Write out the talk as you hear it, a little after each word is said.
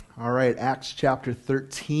All right, Acts chapter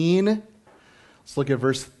 13. Let's look at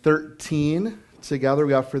verse 13 together.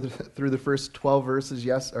 We got through the first 12 verses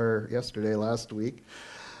yesterday, last week.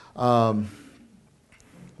 Wouldn't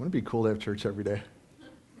it be cool to have church every day?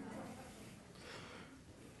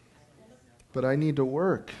 But I need to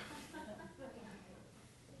work.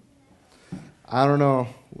 I don't know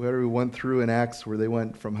where we went through in Acts where they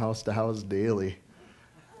went from house to house daily.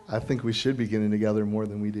 I think we should be getting together more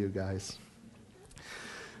than we do, guys.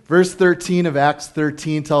 Verse 13 of Acts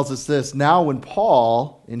 13 tells us this. Now when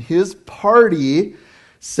Paul and his party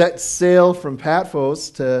set sail from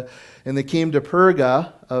Paphos and they came to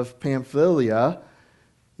Perga of Pamphylia,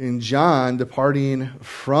 and John, departing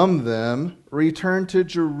from them, returned to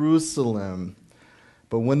Jerusalem.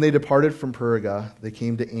 But when they departed from Perga, they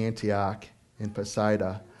came to Antioch in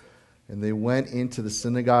Pisidia. And they went into the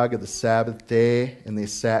synagogue of the Sabbath day, and they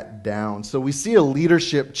sat down. So we see a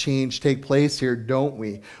leadership change take place here, don't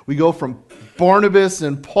we? We go from Barnabas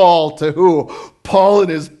and Paul to who? Paul and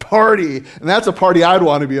his party. And that's a party I'd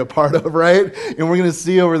want to be a part of, right? And we're going to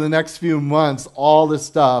see over the next few months all the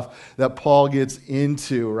stuff that Paul gets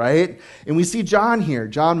into, right? And we see John here,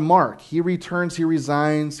 John Mark. He returns, he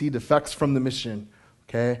resigns, he defects from the mission,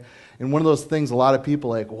 okay? And one of those things a lot of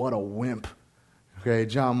people are like, what a wimp. Okay,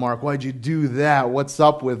 John Mark, why'd you do that? What's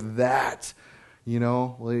up with that? You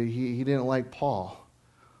know, well, he didn't like Paul.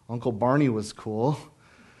 Uncle Barney was cool.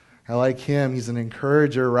 I like him. He's an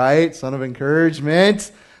encourager, right? Son of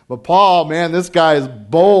encouragement. But Paul, man, this guy is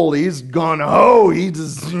bold. He's gung-ho.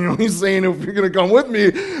 He's saying, if you're going to come with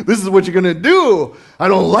me, this is what you're going to do. I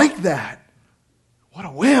don't like that. What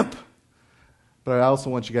a wimp. But I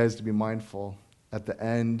also want you guys to be mindful at the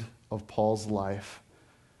end of Paul's life,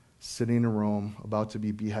 sitting in Rome, about to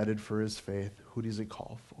be beheaded for his faith, who does he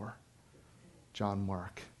call for? John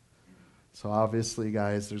Mark. So obviously,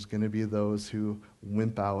 guys, there's going to be those who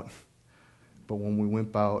wimp out. But when we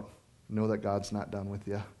wimp out, know that God's not done with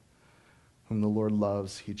you. Whom the Lord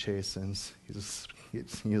loves, he chastens.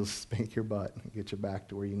 He'll spank your butt and get you back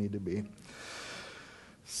to where you need to be.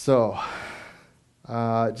 So,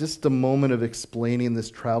 just a moment of explaining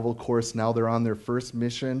this travel course. Now they're on their first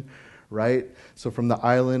mission, right? So from the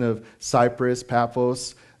island of Cyprus,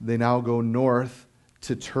 Paphos, they now go north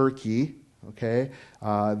to Turkey, okay?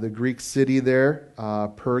 The Greek city there,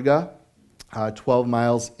 Perga, 12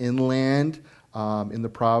 miles inland in the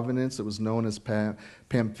province. It was known as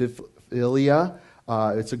Pamphylia.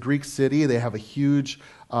 It's a Greek city. They have a huge,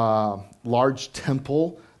 large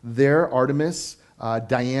temple there, Artemis.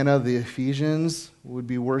 Diana the Ephesians would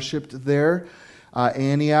be worshipped there.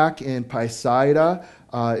 Antioch in Pisidia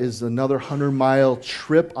is another 100-mile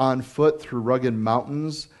trip on foot through rugged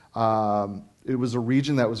mountains. It was a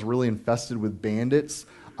region that was really infested with bandits.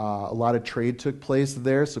 A lot of trade took place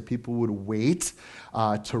there, so people would wait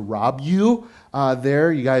to rob you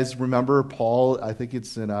there. You guys remember Paul, I think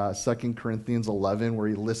it's in 2 Corinthians 11, where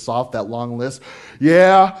he lists off that long list.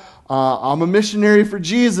 Yeah, I'm a missionary for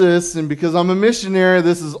Jesus, and because I'm a missionary,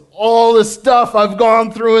 this is all the stuff I've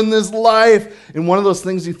gone through in this life. And one of those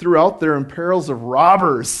things he threw out there in perils of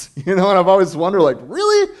robbers. And I've always wondered, like,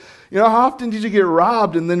 really? How often did you get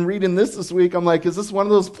robbed? And then reading this week, I'm like, is this one of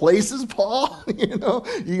those places, Paul?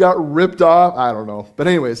 You got ripped off. I don't know. But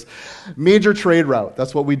anyways, major trade route.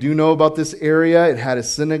 That's what we do know about this area. It had a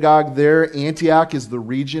synagogue there. Antioch is the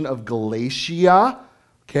region of Galatia.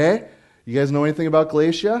 Okay? You guys know anything about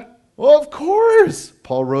Galatia? Well, of course.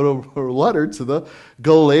 Paul wrote a letter to the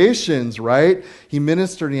Galatians, right? He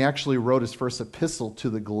ministered and he actually wrote his first epistle to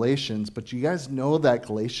the Galatians. But you guys know that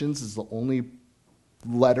Galatians is the only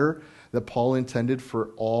letter that Paul intended for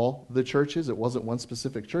all the churches. It wasn't one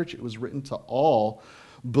specific church. It was written to all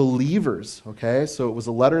believers, okay? So it was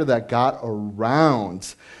a letter that got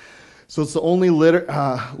around. So it's the only letter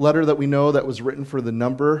that we know that was written for the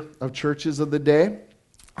number of churches of the day.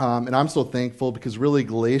 And I'm so thankful because really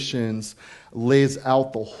Galatians lays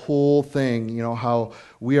out the whole thing, how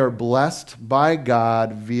we are blessed by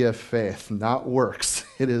God via faith, not works.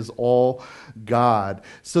 It is all God.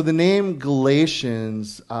 So the name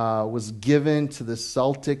Galatians was given to the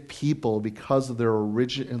Celtic people because of they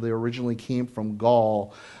originally came from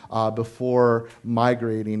Gaul before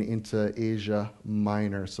migrating into Asia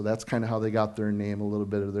Minor. So that's kind of how they got their name, a little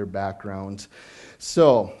bit of their background.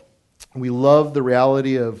 So we love the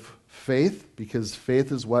reality of faith because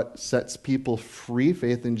faith is what sets people free,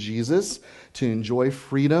 faith in Jesus, to enjoy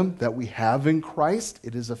freedom that we have in Christ.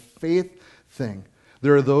 It is a faith thing.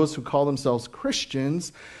 There are those who call themselves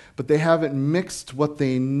Christians, but they haven't mixed what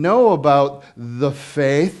they know about the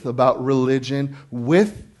faith, about religion,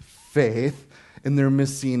 with faith, and they're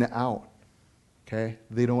missing out. Okay?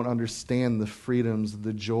 They don't understand the freedoms,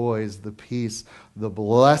 the joys, the peace, the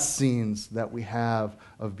blessings that we have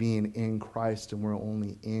of being in Christ, and we're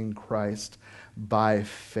only in Christ by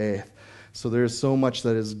faith. So there's so much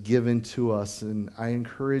that is given to us, and I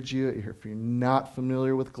encourage you, if you're not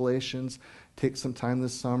familiar with Galatians, take some time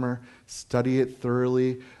this summer, study it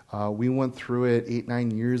thoroughly. We went through it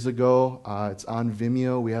 8-9 years ago. It's on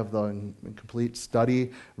Vimeo. We have the complete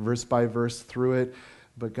study, verse by verse through it.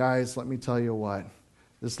 But guys, let me tell you what,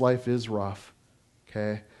 this life is rough,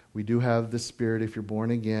 okay? We do have the Spirit if you're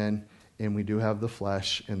born again, and we do have the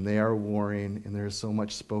flesh, and they are warring, and there is so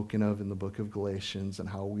much spoken of in the book of Galatians and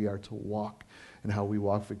how we are to walk and how we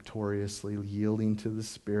walk victoriously, yielding to the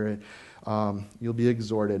Spirit. You'll be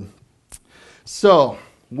exhorted. So,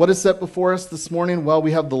 what is set before us this morning? Well,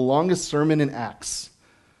 we have the longest sermon in Acts.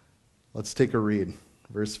 Let's take a read.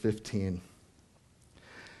 Verse 15.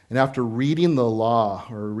 And after reading the law,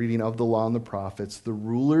 or reading of the law and the prophets, the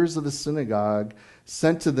rulers of the synagogue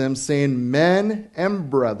sent to them, saying, Men and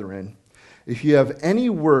brethren, if you have any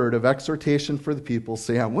word of exhortation for the people,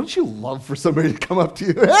 say on. Wouldn't you love for somebody to come up to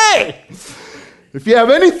you? Hey! If you have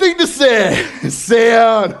anything to say, say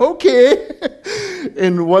on. Okay.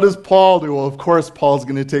 And what does Paul do? Well, of course, Paul's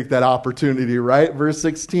going to take that opportunity, right? Verse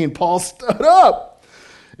 16, Paul stood up.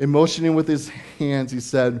 And motioning with his hands, he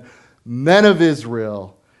said, Men of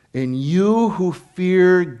Israel, and you who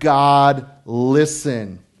fear God,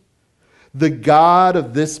 listen. The God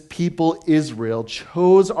of this people, Israel,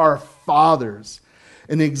 chose our fathers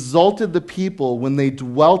and exalted the people when they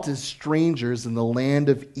dwelt as strangers in the land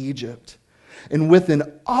of Egypt, and with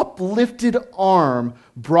an uplifted arm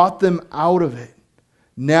brought them out of it.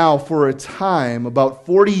 Now, for a time, about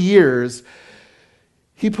 40 years,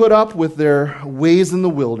 he put up with their ways in the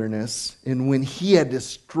wilderness, and when he had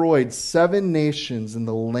destroyed 7 nations in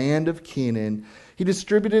the land of Canaan, he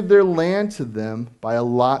distributed their land to them by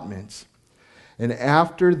allotment. And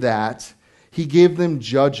after that, he gave them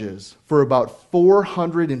judges for about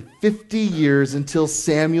 450 years until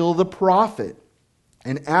Samuel the prophet.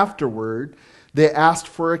 And afterward, they asked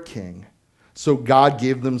for a king. So God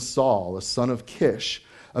gave them Saul, a son of Kish,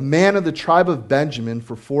 a man of the tribe of Benjamin,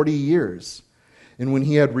 for 40 years. And when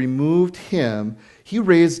he had removed him, he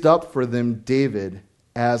raised up for them David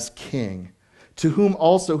as king, to whom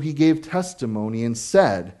also he gave testimony and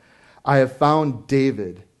said, I have found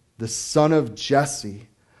David, the son of Jesse,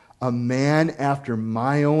 a man after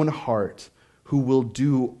my own heart, who will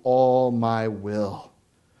do all my will.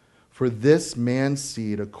 For this man's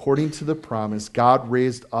seed, according to the promise, God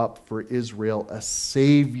raised up for Israel a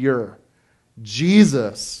Savior,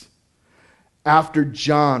 Jesus, after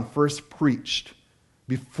John first preached,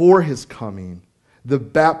 before his coming, the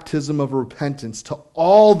baptism of repentance to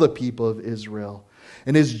all the people of Israel.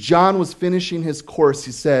 And as John was finishing his course,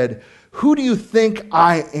 he said, Who do you think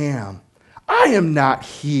I am? I am not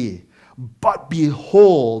he, but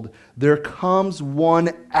behold, there comes one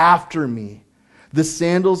after me, the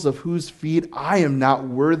sandals of whose feet I am not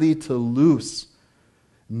worthy to loose.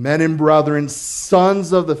 Men and brethren,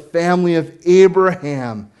 sons of the family of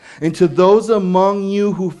Abraham, and to those among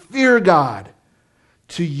you who fear God,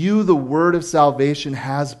 to you the word of salvation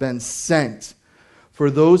has been sent. For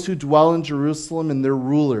those who dwell in Jerusalem and their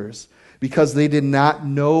rulers, because they did not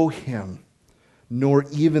know him, nor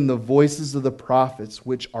even the voices of the prophets,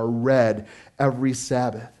 which are read every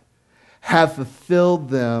Sabbath, have fulfilled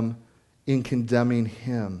them in condemning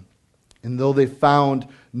him. And though they found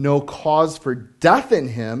no cause for death in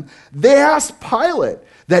him, they asked Pilate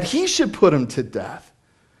that he should put him to death.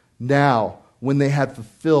 Now, when they had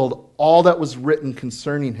fulfilled all that was written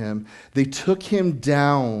concerning him, they took him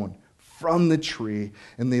down from the tree,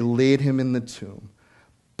 and they laid him in the tomb.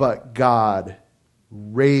 But God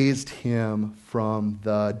raised him from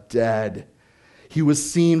the dead. He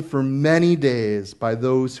was seen for many days by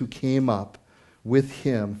those who came up with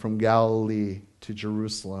him from Galilee to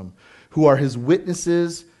Jerusalem, who are his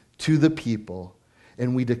witnesses to the people.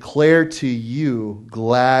 And we declare to you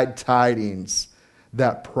glad tidings,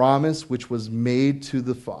 that promise which was made to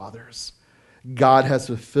the fathers. God has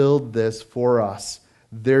fulfilled this for us,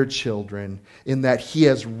 their children, in that he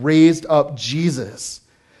has raised up Jesus.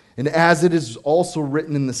 And as it is also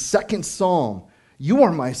written in the 2nd Psalm, You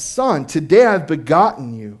are my son, today I have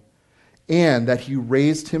begotten you. And that he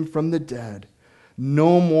raised him from the dead,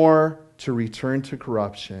 no more to return to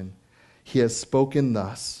corruption. He has spoken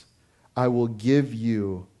thus, I will give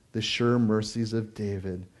you the sure mercies of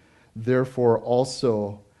David. Therefore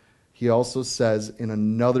also, he also says in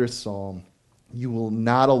another psalm, You will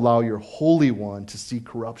not allow your Holy One to see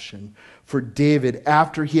corruption. For David,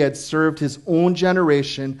 after he had served his own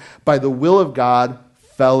generation by the will of God,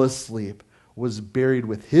 fell asleep, was buried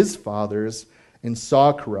with his fathers and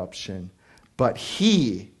saw corruption. But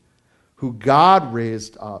he, who God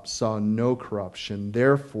raised up, saw no corruption.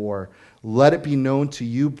 Therefore, let it be known to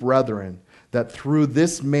you, brethren, that through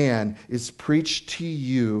this man is preached to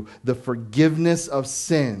you the forgiveness of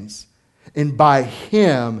sins, and by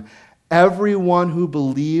him everyone who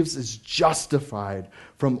believes is justified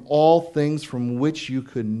from all things from which you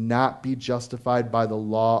could not be justified by the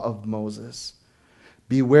law of Moses.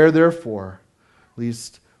 Beware, therefore,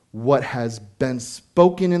 lest what has been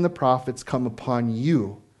spoken in the prophets come upon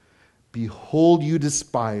you. Behold, you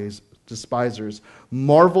despisers,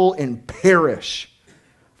 marvel and perish.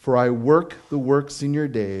 For I work the works in your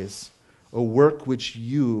days, a work which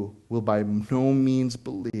you will by no means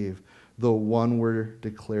believe, though one were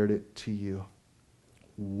declared it to you.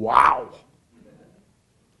 Wow!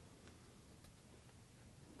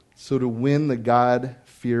 So to win the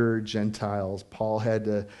God-fearer Gentiles, Paul had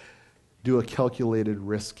to do a calculated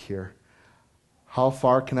risk here. How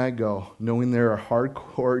far can I go, knowing there are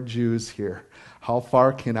hardcore Jews here? How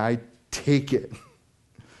far can I take it?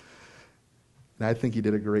 And I think he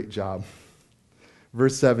did a great job.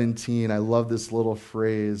 Verse 17, I love this little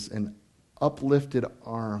phrase, an uplifted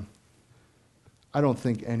arm. I don't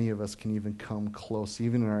think any of us can even come close,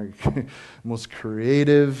 even in our most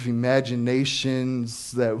creative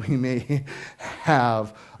imaginations that we may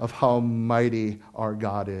have of how mighty our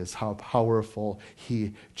God is, how powerful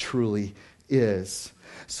he truly is.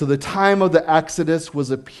 So the time of the Exodus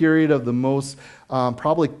was a period of the most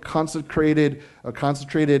probably concentrated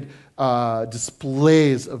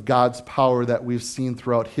displays of God's power that we've seen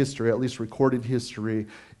throughout history, at least recorded history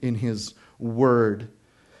in his word.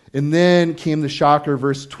 And then came the shocker,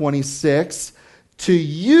 verse 26. To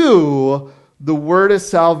you, the word of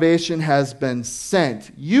salvation has been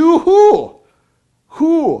sent. You who?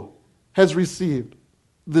 Who has received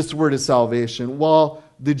this word of salvation? Well,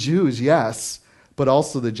 the Jews, yes. But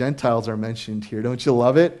also the Gentiles are mentioned here. Don't you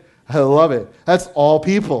love it? I love it. That's all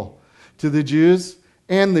people. To the Jews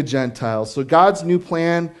and the Gentiles. So God's new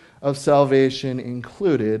plan of salvation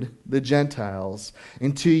included the Gentiles.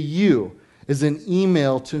 And to you is an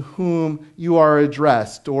email to whom you are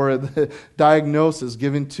addressed, or the diagnosis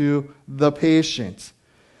given to the patient.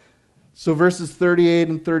 So verses 38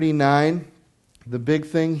 and 39, the big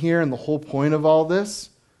thing here and the whole point of all this,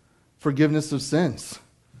 forgiveness of sins.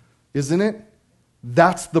 Isn't it?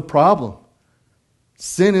 That's the problem.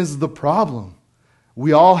 Sin is the problem.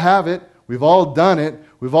 We all have it. We've all done it.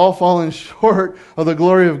 We've all fallen short of the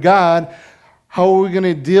glory of God. How are we going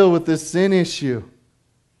to deal with this sin issue?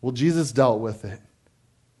 Well, Jesus dealt with it.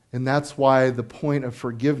 And that's why the point of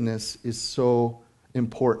forgiveness is so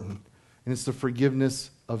important. And it's the forgiveness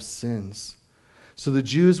of sins. So the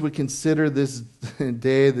Jews would consider this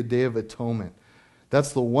day the Day of Atonement.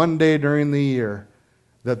 That's the one day during the year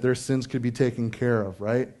that their sins could be taken care of,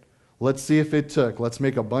 right? Let's see if it took. Let's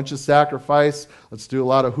make a bunch of sacrifice. Let's do a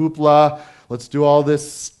lot of hoopla. Let's do all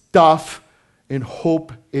this stuff and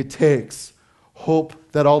hope it takes. Hope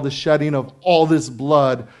that all the shedding of all this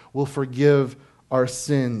blood will forgive our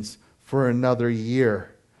sins for another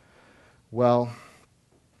year. Well,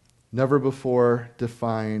 never before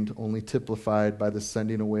defined, only typified by the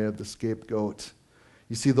sending away of the scapegoat.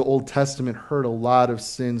 You see, the Old Testament heard a lot of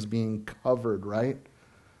sins being covered, right?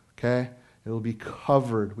 Okay? It'll be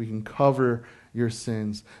covered. We can cover your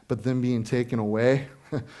sins. But them being taken away,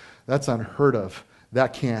 that's unheard of.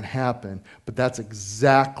 That can't happen. But that's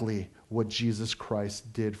exactly what Jesus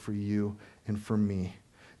Christ did for you and for me.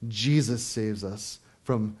 Jesus saves us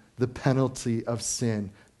from the penalty of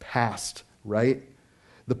sin, past, right?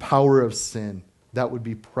 The power of sin, that would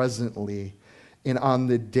be presently, and on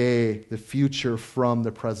the day, the future from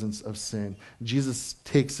the presence of sin. Jesus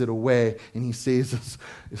takes it away, and he saves us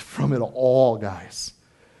from it all, guys.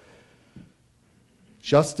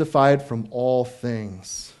 Justified from all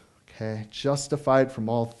things, okay? Justified from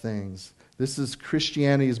all things. This is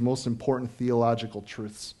Christianity's most important theological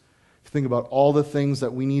truths. If you think about all the things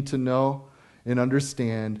that we need to know and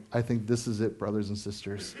understand, I think this is it, brothers and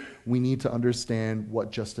sisters. We need to understand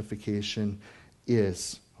what justification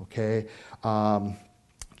is, okay?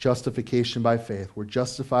 Justification by faith. We're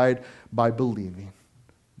justified by believing,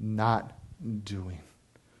 not doing.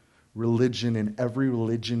 Religion, and every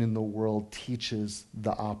religion in the world teaches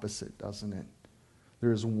the opposite, doesn't it?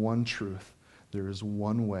 There is one truth. There is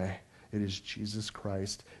one way. It is Jesus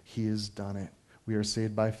Christ. He has done it. We are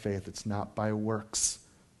saved by faith. It's not by works.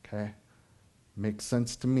 Okay? Makes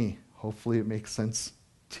sense to me. Hopefully it makes sense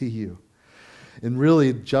to you. And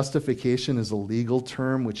really, justification is a legal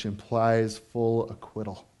term which implies full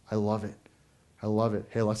acquittal. I love it. I love it.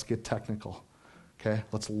 Hey, let's get technical. Okay,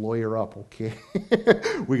 let's lawyer up, okay?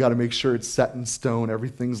 We got to make sure it's set in stone.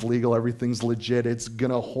 Everything's legal. Everything's legit. It's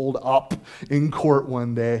going to hold up in court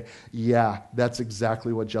one day. Yeah, that's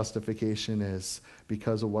exactly what justification is.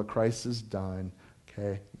 Because of what Christ has done,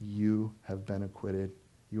 okay, you have been acquitted.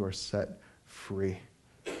 You are set free.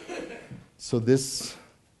 So this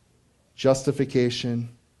justification,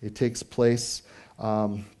 it takes place.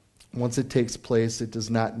 Once it takes place, it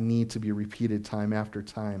does not need to be repeated time after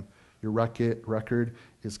time. Your record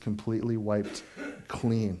is completely wiped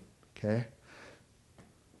clean, okay?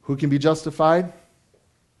 Who can be justified?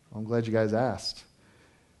 I'm glad you guys asked.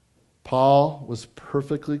 Paul was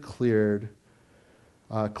perfectly clear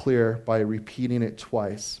by repeating it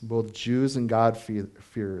twice, both Jews and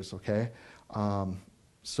God-fearers, okay?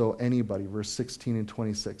 So anybody, verse 16 and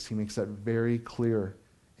 26, he makes that very clear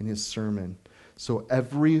in his sermon. So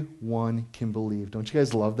everyone can believe. Don't you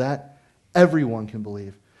guys love that? Everyone can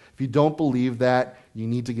believe. If you don't believe that, you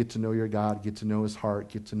need to get to know your God, get to know his heart,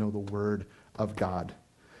 get to know the word of God.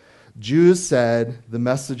 Jews said the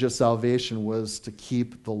message of salvation was to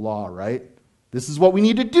keep the law, right? This is what we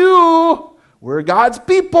need to do. We're God's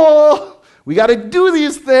people. We got to do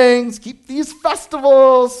these things, keep these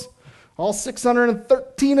festivals, all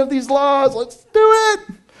 613 of these laws. Let's do it.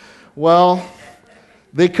 Well,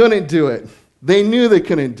 they couldn't do it. They knew they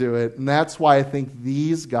couldn't do it, and that's why I think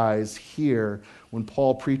these guys here, when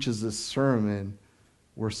Paul preaches this sermon,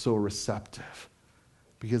 were so receptive,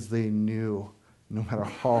 because they knew no matter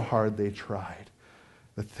how hard they tried,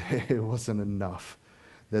 that it wasn't enough,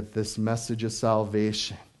 that this message of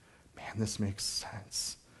salvation, man, this makes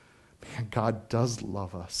sense. Man, God does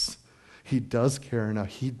love us. He does care enough.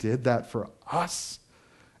 He did that for us,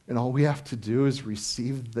 and all we have to do is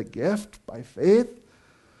receive the gift by faith.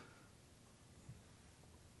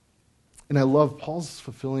 And I love Paul's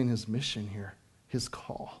fulfilling his mission here, his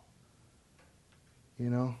call. You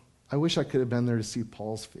know, I wish I could have been there to see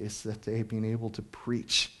Paul's face that day, being able to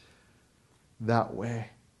preach that way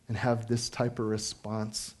and have this type of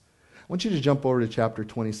response. I want you to jump over to chapter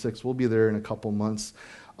 26. We'll be there in a couple months.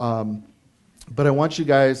 But I want you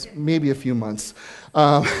guys, maybe a few months.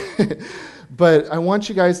 But I want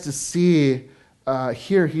you guys to see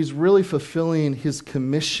here, he's really fulfilling his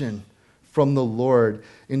commission from the Lord.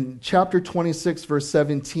 In chapter 26, verse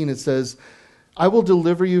 17, it says, I will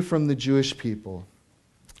deliver you from the Jewish people,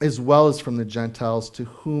 as well as from the Gentiles, to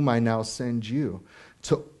whom I now send you,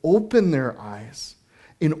 to open their eyes,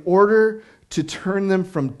 in order to turn them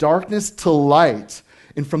from darkness to light,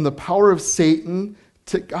 and from the power of Satan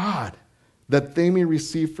to God, that they may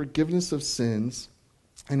receive forgiveness of sins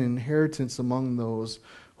and inheritance among those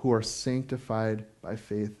who are sanctified by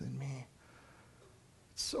faith in me.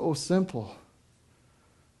 So simple.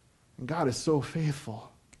 And God is so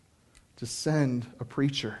faithful to send a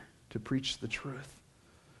preacher to preach the truth.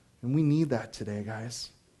 And we need that today,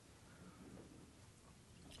 guys.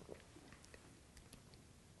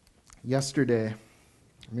 Yesterday,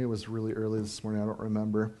 maybe it was really early this morning, I don't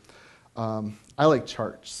remember. I like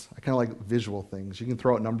charts. I kind of like visual things. You can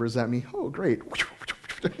throw out numbers at me. Oh, great.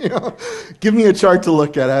 You know, give me a chart to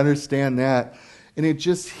look at. I understand that. And it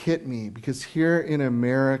just hit me, because here in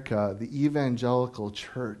America, the evangelical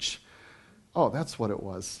church, oh, that's what it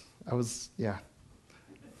was.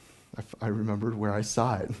 I remembered where I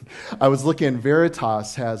saw it. I was looking,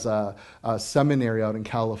 Veritas has a seminary out in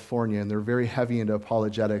California, and they're very heavy into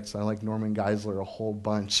apologetics. I like Norman Geisler a whole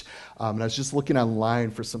bunch. And I was just looking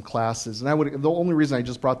online for some classes. And the only reason I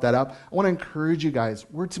just brought that up, I want to encourage you guys,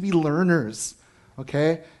 we're to be learners,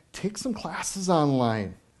 okay? Take some classes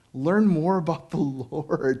online. Learn more about the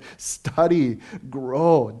Lord. Study,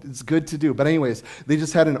 grow. It's good to do. But anyways, they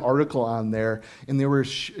just had an article on there, and they were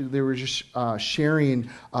just sharing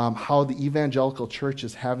how the evangelical church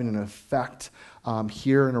is having an effect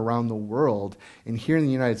here and around the world. And here in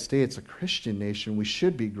the United States, a Christian nation, we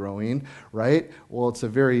should be growing, right? Well, it's a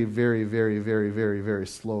very, very, very, very, very, very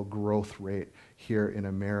slow growth rate here in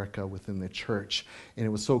America within the church. And it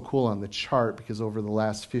was so cool on the chart, because over the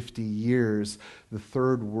last 50 years, the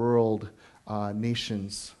third world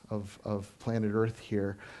nations of planet Earth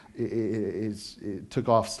here, it took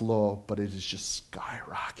off slow, but it is just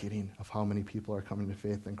skyrocketing of how many people are coming to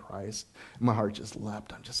faith in Christ. And my heart just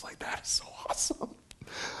leapt. I'm just like, that is so awesome.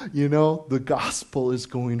 You know, the gospel is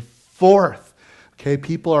going forth. Okay,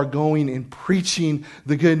 people are going and preaching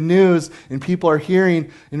the good news, and people are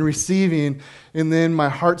hearing and receiving, and then my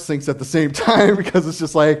heart sinks at the same time, because it's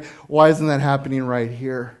just like, why isn't that happening right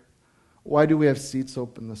here? Why do we have seats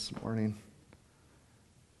open this morning?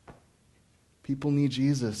 People need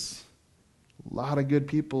Jesus. A lot of good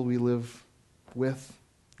people we live with,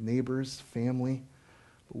 neighbors, family.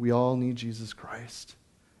 But we all need Jesus Christ,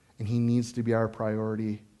 and he needs to be our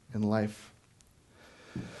priority in life.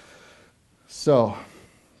 So,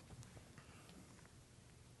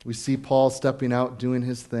 we see Paul stepping out, doing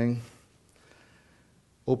his thing.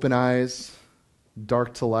 Open eyes,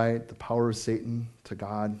 dark to light, the power of Satan to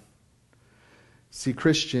God. See,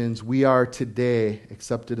 Christians, we are today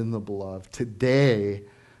accepted in the beloved. Today,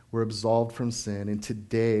 we're absolved from sin, and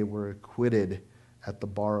today we're acquitted at the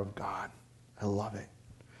bar of God. I love it.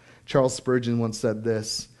 Charles Spurgeon once said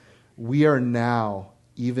this: we are now,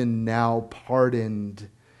 even now, pardoned.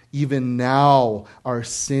 Even now, our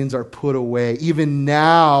sins are put away. Even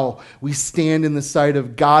now, we stand in the sight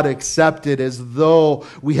of God accepted as though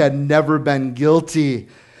we had never been guilty.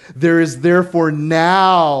 There is therefore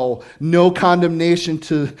now no condemnation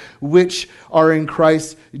to which are in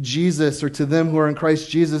Christ Jesus, or to them who are in Christ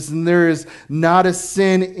Jesus. And there is not a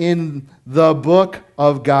sin in the book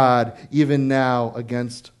of God, even now,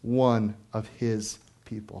 against one of his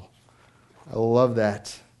people. I love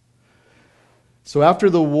that. So after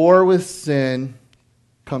the war with sin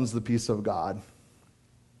comes the peace of God.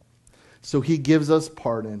 So he gives us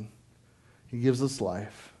pardon. He gives us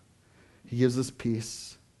life. He gives us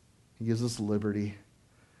peace. He gives us liberty.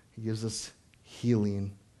 He gives us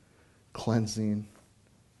healing, cleansing,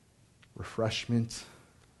 refreshment,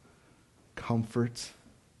 comfort,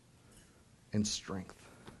 and strength.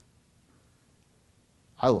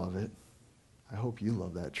 I love it. I hope you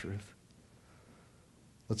love that truth.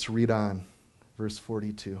 Let's read on. Verse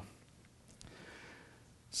 42.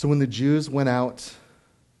 So when the Jews went out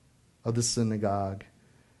of the synagogue,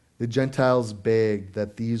 the Gentiles begged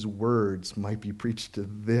that these words might be preached to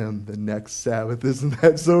them the next Sabbath. Isn't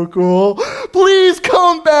that so cool? Please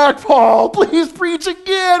come back, Paul. Please preach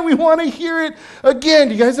again. We want to hear it again.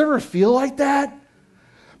 Do you guys ever feel like that?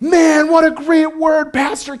 Man, what a great word.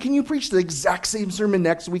 Pastor, can you preach the exact same sermon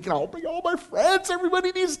next week? And I'll bring all my friends.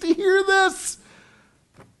 Everybody needs to hear this.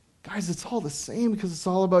 Guys, it's all the same because it's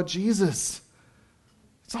all about Jesus.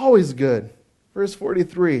 It's always good. Verse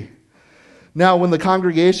 43. Now, when the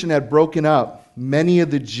congregation had broken up, many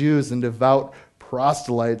of the Jews and devout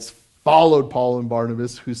proselytes followed Paul and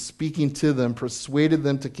Barnabas, who, speaking to them, persuaded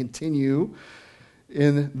them to continue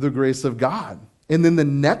in the grace of God. And then the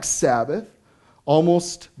next Sabbath,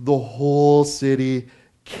 almost the whole city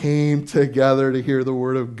came together to hear the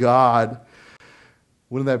word of God.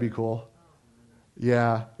 Wouldn't that be cool?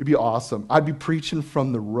 Yeah, it'd be awesome. I'd be preaching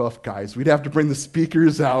from the roof, guys. We'd have to bring the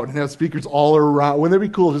speakers out and have speakers all around. Wouldn't that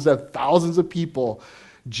be cool? Just have thousands of people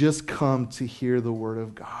just come to hear the word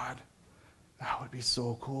of God. That would be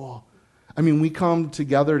so cool. I mean, we come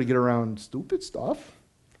together to get around stupid stuff,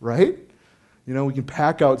 right? You know, we can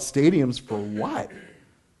pack out stadiums for what?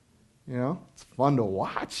 You know, it's fun to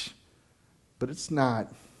watch, but it's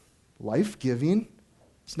not life-giving.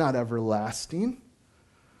 It's not everlasting.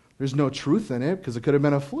 There's no truth in it because it could have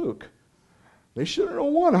been a fluke. They shouldn't have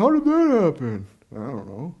won. How did that happen? I don't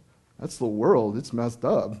know. That's the world. It's messed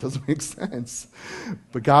up. It doesn't make sense.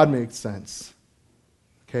 But God makes sense.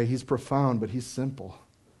 Okay, he's profound, but he's simple.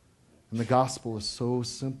 And the gospel is so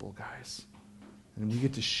simple, guys. And we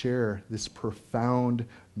get to share this profound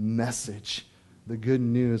message, the good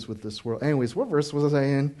news with this world. Anyways, what verse was I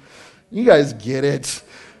in? You guys get it.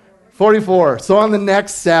 44. So on the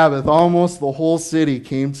next Sabbath, almost the whole city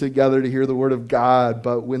came together to hear the word of God.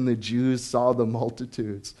 But when the Jews saw the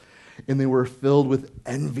multitudes, and they were filled with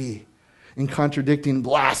envy and contradicting,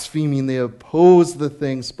 blaspheming, they opposed the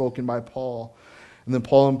things spoken by Paul. And then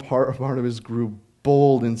Paul and Barnabas grew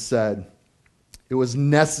bold and said, it was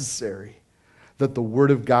necessary that the word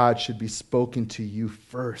of God should be spoken to you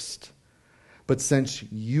first. But since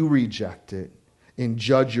you reject it, and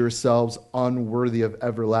judge yourselves unworthy of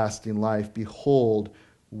everlasting life, behold,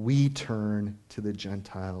 we turn to the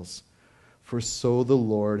Gentiles. For so the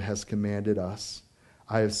Lord has commanded us.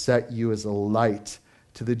 I have set you as a light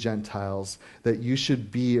to the Gentiles, that you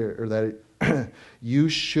should be, or that you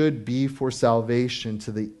should be for salvation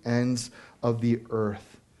to the ends of the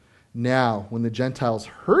earth. Now, when the Gentiles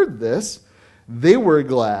heard this, they were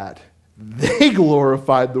glad. They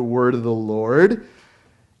glorified the word of the Lord.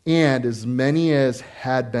 And as many as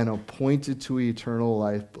had been appointed to eternal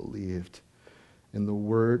life believed. And the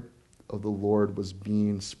word of the Lord was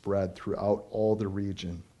being spread throughout all the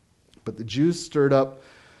region. But the Jews stirred up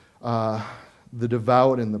the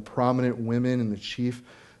devout and the prominent women and the chief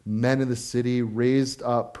men of the city, raised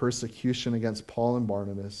up persecution against Paul and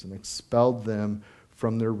Barnabas, and expelled them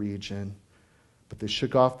from their region. But they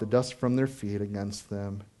shook off the dust from their feet against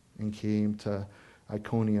them and came to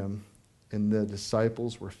Iconium. And the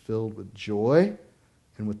disciples were filled with joy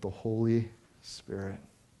and with the Holy Spirit.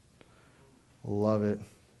 Love it.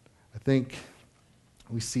 think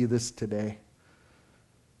we see this today.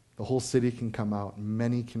 The whole city can come out.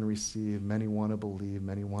 Many can receive. Many want to believe.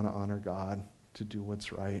 Many want to honor God, to do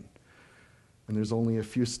what's right. And there's only a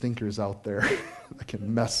few stinkers out there that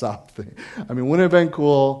can mess up things. I mean, wouldn't it have been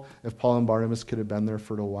cool if Paul and Barnabas could have been there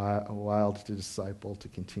for a while to disciple, to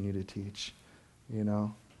continue to teach? You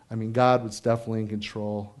know? I mean, God was definitely in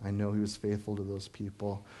control. I know he was faithful to those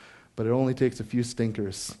people. But it only takes a few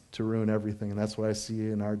stinkers to ruin everything. And that's what I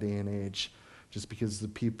see in our day and age. Just because the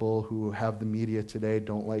people who have the media today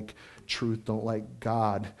don't like truth, don't like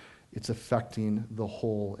God, it's affecting the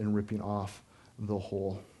whole and ripping off the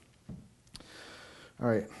whole. All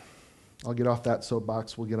right, I'll get off that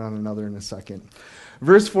soapbox. We'll get on another in a second.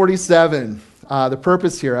 Verse 47, the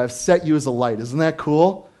purpose here, I've set you as a light. Isn't that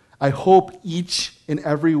cool? I hope each and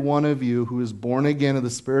every one of you who is born again of the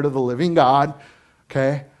Spirit of the living God,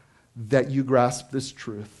 okay, that you grasp this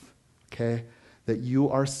truth, okay, that you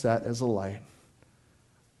are set as a light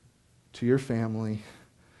to your family,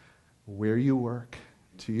 where you work,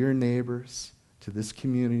 to your neighbors, to this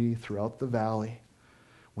community throughout the valley.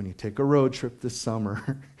 When you take a road trip this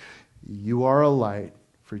summer, you are a light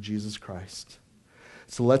for Jesus Christ.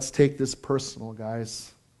 So let's take this personal,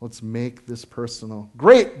 guys. Let's make this personal.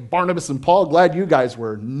 Great, Barnabas and Paul, glad you guys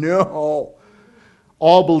were. No.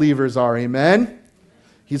 All believers are, amen?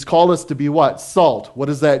 He's called us to be what? Salt. What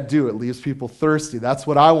does that do? It leaves people thirsty. That's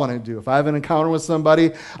what I want to do. If I have an encounter with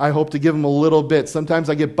somebody, I hope to give them a little bit. Sometimes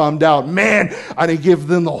I get bummed out. Man, I didn't give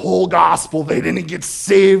them the whole gospel. They didn't get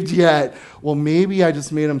saved yet. Well, maybe I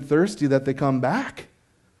just made them thirsty that they come back.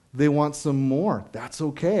 They want some more. That's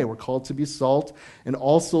okay. We're called to be salt and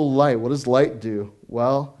also light. What does light do?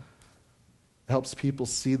 Well, it helps people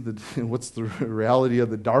see what's the reality of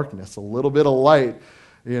the darkness. A little bit of light,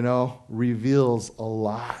 reveals a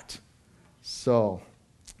lot. So,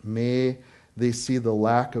 may they see the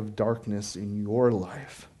lack of darkness in your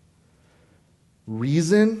life.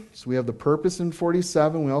 Reason, so we have the purpose in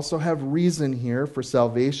 47. We also have reason here for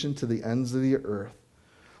salvation to the ends of the earth.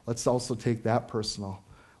 Let's also take that personal.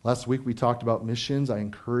 Last week we talked about missions. I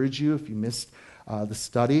encourage you, if you missed the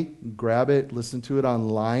study, grab it, listen to it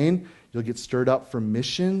online. You'll get stirred up for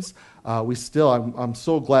missions. I'm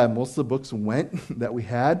so glad most of the books went that we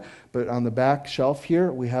had, but on the back shelf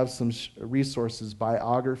here, we have some resources,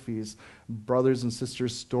 biographies, brothers and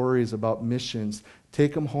sisters' stories about missions.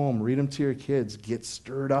 Take them home, read them to your kids, get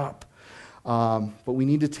stirred up. But we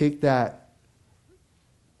need to take that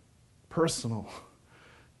personal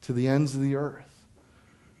to the ends of the earth.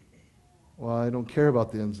 Well, I don't care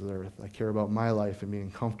about the ends of the earth. I care about my life and being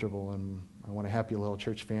comfortable, and I want a happy little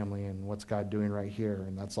church family, and what's God doing right here,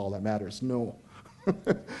 and that's all that matters. No.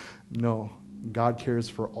 No. God cares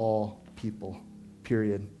for all people,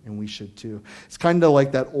 period, and we should too. It's kind of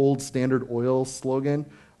like that old Standard Oil slogan.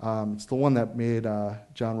 It's the one that made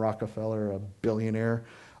John Rockefeller a billionaire.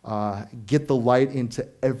 Get the light into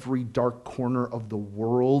every dark corner of the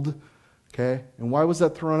world. Okay? And why was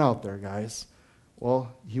that thrown out there, guys?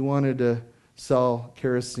 Well, he wanted to sell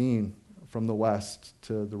kerosene from the West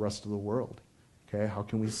to the rest of the world. Okay, how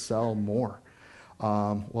can we sell more?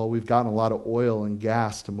 Well, we've gotten a lot of oil and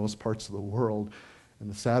gas to most parts of the world,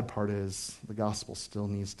 and the sad part is the gospel still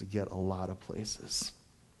needs to get a lot of places.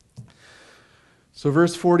 So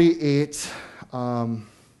verse 48,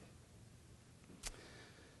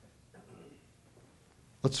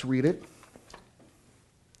 let's read it.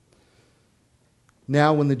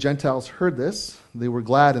 Now, when the Gentiles heard this, they were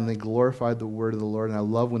glad and they glorified the word of the Lord. And I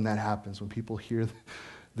love when that happens, when people hear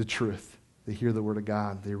the truth. They hear the word of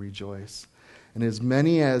God, they rejoice. And as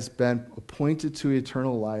many as been appointed to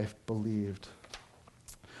eternal life believed.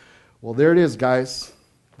 Well, there it is, guys.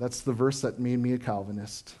 That's the verse that made me a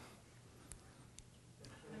Calvinist.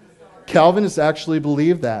 Calvinists actually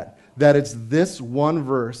believe that it's this one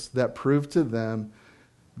verse that proved to them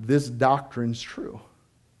this doctrine's true.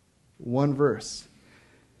 One verse.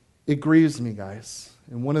 It grieves me, guys.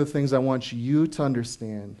 And one of the things I want you to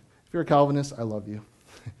understand, if you're a Calvinist, I love you.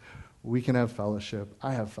 We can have fellowship.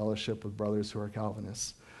 I have fellowship with brothers who are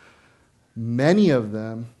Calvinists. Many of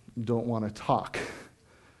them don't want to talk.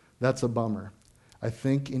 That's a bummer. I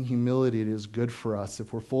think in humility it is good for us.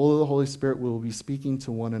 If we're full of the Holy Spirit, we'll be speaking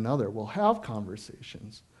to one another. We'll have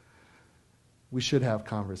conversations. We should have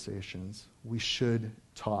conversations. We should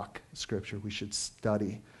talk Scripture. We should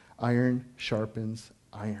study. Iron sharpens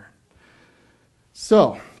iron.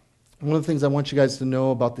 So, one of the things I want you guys to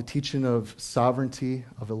know about the teaching of sovereignty,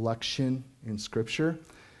 of election in Scripture,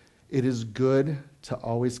 it is good to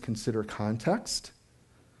always consider context.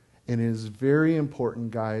 And it is very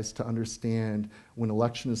important, guys, to understand when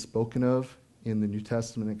election is spoken of in the New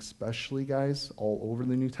Testament especially, guys, all over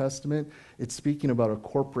the New Testament, it's speaking about a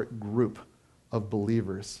corporate group of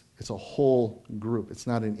believers. It's a whole group. It's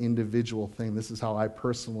not an individual thing. This is how I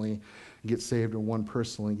personally get saved and one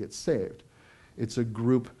personally gets saved. It's a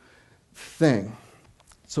group thing.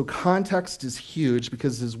 So context is huge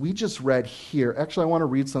because as we just read here, actually I want to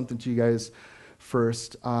read something to you guys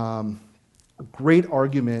first. A great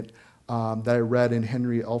argument that I read in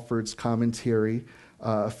Henry Alford's commentary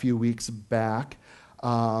a few weeks back.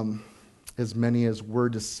 As many as were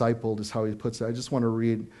discipled is how he puts it. I just want to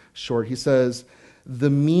read short. He says, the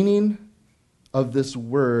meaning of this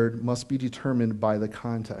word must be determined by the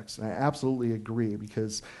context. And I absolutely agree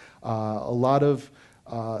because a lot of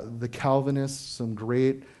the Calvinists, some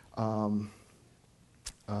great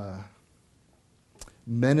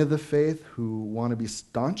men of the faith who want to be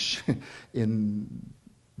staunch in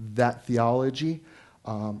that theology,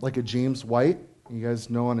 like a James White. You guys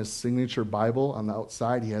know on his signature Bible on the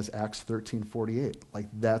outside, he has Acts 13:48. Like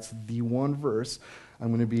that's the one verse I'm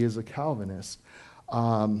going to be as a Calvinist.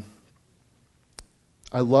 I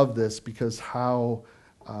love this because how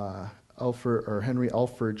Henry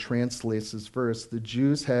Alford translates this verse. The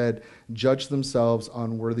Jews had judged themselves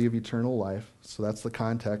unworthy of eternal life. So that's the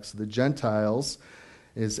context. The Gentiles,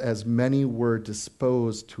 is as many were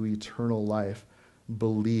disposed to eternal life,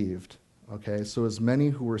 believed. Okay, so as many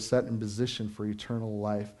who were set in position for eternal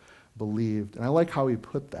life believed. And I like how he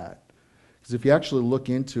put that. Because if you actually look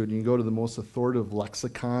into it and you go to the most authoritative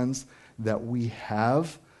lexicons that we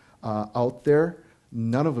have out there,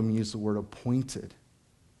 none of them use the word appointed.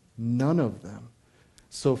 None of them.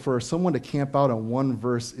 So for someone to camp out on one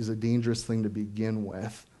verse is a dangerous thing to begin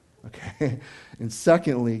with. Okay? And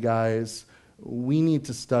secondly, guys, we need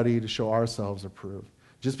to study to show ourselves approved.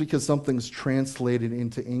 Just because something's translated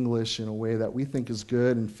into English in a way that we think is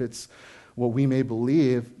good and fits what we may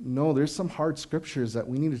believe, no, there's some hard scriptures that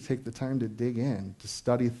we need to take the time to dig in, to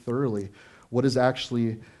study thoroughly what is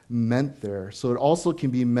actually meant there. So it also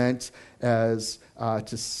can be meant as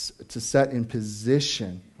to set in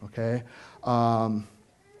position, okay? And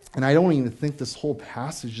I don't even think this whole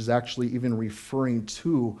passage is actually even referring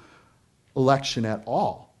to election at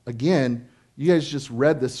all. Again, you guys just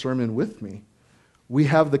read this sermon with me. We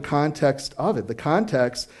have the context of it. The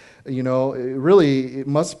context, it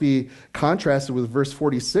must be contrasted with verse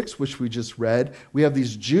 46, which we just read. We have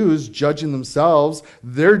these Jews judging themselves.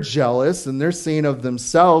 They're jealous, and they're saying of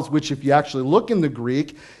themselves, which if you actually look in the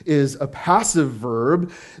Greek, is a passive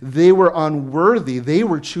verb. They were unworthy. They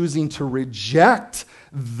were choosing to reject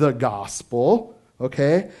the gospel,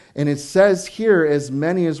 okay? And it says here, as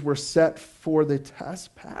many as were set for the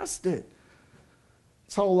test passed it.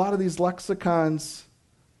 That's how a lot of these lexicons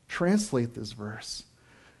translate this verse.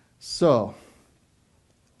 So,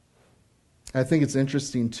 I think it's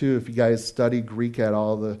interesting too, if you guys study Greek at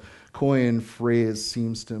all, the koine phrase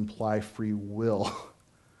seems to imply free will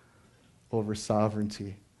over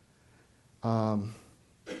sovereignty. And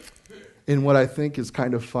what I think is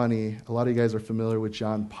kind of funny, a lot of you guys are familiar with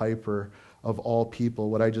John Piper, of all people.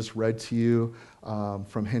 What I just read to you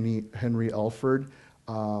from Henry Alford,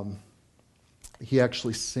 he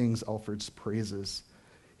actually sings Alford's praises.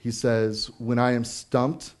 He says, when I am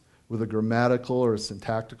stumped with a grammatical or a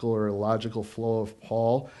syntactical or a logical flow of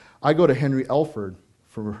Paul, I go to Henry Alford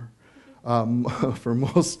for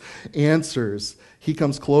most answers. He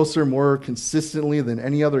comes closer more consistently than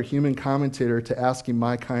any other human commentator to asking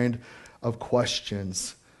my kind of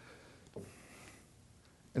questions.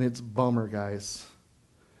 And it's a bummer, guys,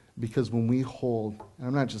 because when we hold, and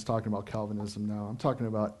I'm not just talking about Calvinism now, I'm talking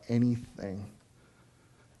about anything.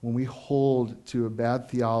 When we hold to a bad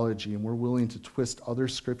theology and we're willing to twist other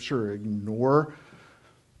scripture or ignore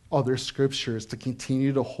other scriptures to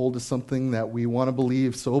continue to hold to something that we want to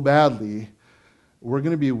believe so badly, we're going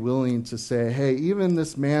to be willing to say, hey, even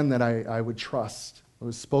this man that I would trust,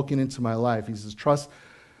 was spoken into my life, he says,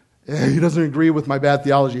 he doesn't agree with my bad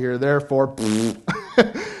theology here, therefore,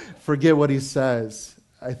 forget what he says.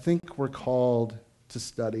 I think we're called to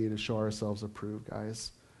study to show ourselves approved,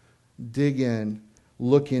 guys. Dig in.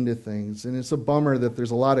 Look into things. And it's a bummer that there's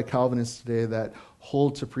a lot of Calvinists today that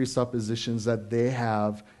hold to presuppositions that they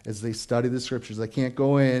have as they study the scriptures. They can't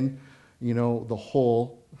go in, the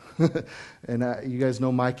whole. And you guys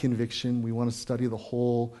know my conviction. We want to study the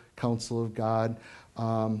whole counsel of God.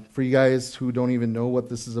 For you guys who don't even know what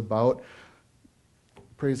this is about,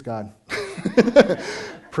 praise God.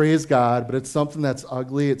 Praise God. But it's something that's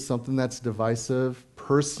ugly. It's something that's divisive.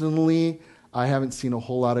 Personally, I haven't seen a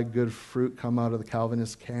whole lot of good fruit come out of the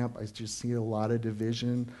Calvinist camp. I just see a lot of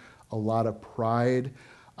division, a lot of pride.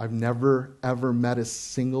 I've never, ever met a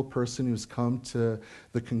single person who's come to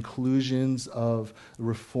the conclusions of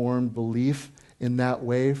Reformed belief in that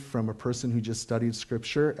way from a person who just studied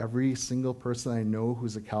Scripture. Every single person I know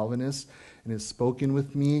who's a Calvinist and has spoken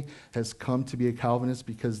with me has come to be a Calvinist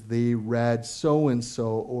because they read so-and-so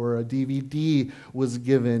or a DVD was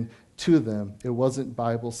given to them. It wasn't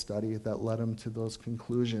Bible study that led them to those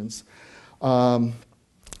conclusions.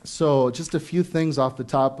 So just a few things off the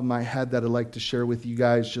top of my head that I'd like to share with you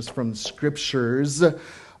guys just from the Scriptures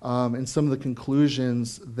and some of the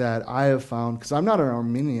conclusions that I have found, because I'm not an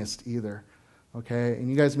Arminianist either, okay? And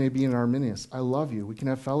you guys may be an Arminianist. I love you. We can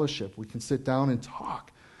have fellowship. We can sit down and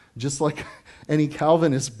talk, just like any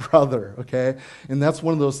Calvinist brother, okay? And that's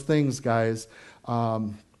one of those things, guys.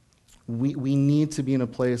 We need to be in a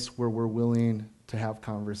place where we're willing to have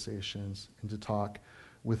conversations and to talk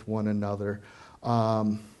with one another.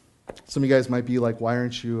 Some of you guys might be like, why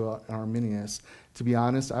aren't you an Arminianist? To be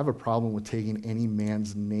honest, I have a problem with taking any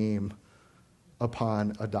man's name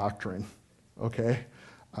upon a doctrine, okay?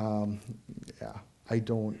 I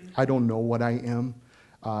don't know what I am.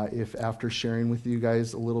 If after sharing with you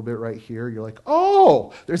guys a little bit right here, you're like,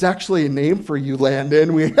 oh, there's actually a name for you,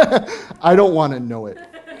 Landon. I don't want to know it.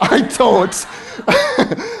 I don't.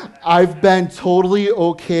 I've been totally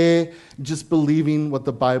okay just believing what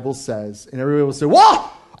the Bible says. And everybody will say, whoa,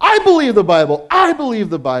 I believe the Bible. I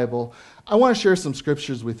believe the Bible. I want to share some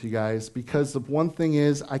scriptures with you guys because the one thing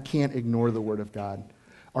is I can't ignore the Word of God.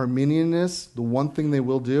 Arminianists, the one thing they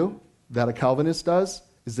will do that a Calvinist does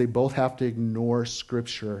is they both have to ignore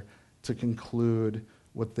Scripture to conclude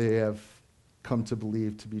what they have come to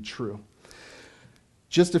believe to be true.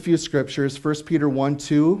 Just a few scriptures. 1 Peter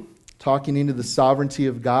 1:2, talking into the sovereignty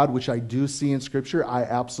of God, which I do see in Scripture. I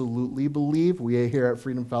absolutely believe. We here at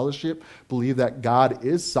Freedom Fellowship believe that God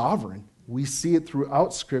is sovereign. We see it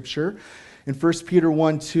throughout Scripture. In 1 Peter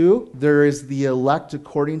 1:2, there is the elect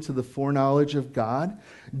according to the foreknowledge of God.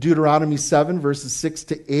 Deuteronomy 7, verses 6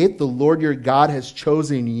 to 8, the Lord your God has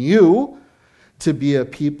chosen you to be a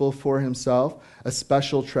people for himself, a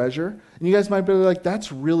special treasure. And you guys might be like,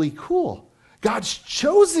 that's really cool. God's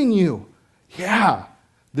chosen you. Yeah,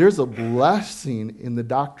 there's a blessing in the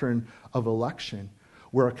doctrine of election.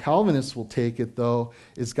 Where a Calvinist will take it, though,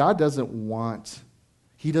 is God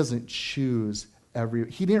he doesn't choose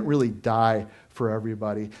he didn't really die for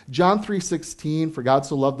everybody. John 3:16, for God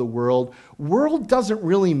so loved the world. World doesn't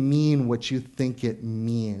really mean what you think it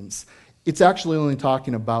means. It's actually only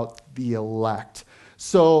talking about the elect.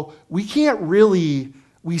 So we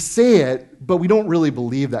say it, but we don't really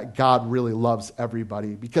believe that God really loves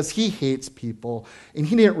everybody because he hates people and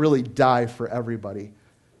he didn't really die for everybody.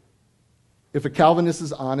 If a Calvinist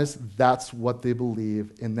is honest, that's what they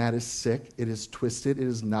believe, and that is sick. It is twisted. It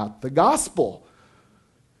is not the gospel.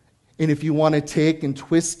 And if you want to take and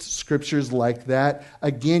twist scriptures like that,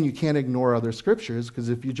 again, you can't ignore other scriptures, because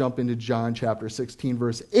if you jump into John chapter 16,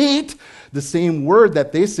 verse 8, the same word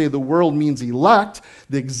that they say the world means elect,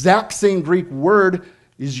 the exact same Greek word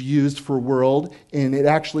is used for world, and it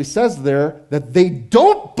actually says there that they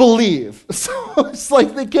don't believe. So it's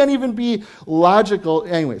like they can't even be logical.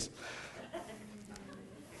 Anyways.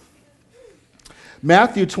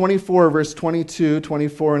 Matthew 24, verse 22,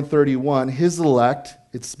 24, and 31, his elect,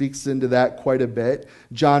 it speaks into that quite a bit.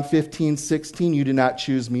 John 15, 16, you did not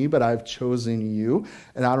choose me, but I've chosen you.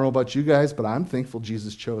 And I don't know about you guys, but I'm thankful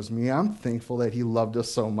Jesus chose me. I'm thankful that he loved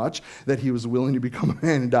us so much that he was willing to become a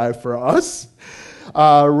man and die for us.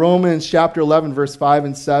 Romans chapter 11, verse 5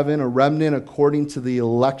 and 7, a remnant according to the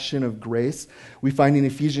election of grace. We find in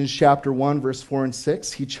Ephesians chapter 1, verse 4 and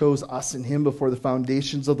 6, he chose us in him before the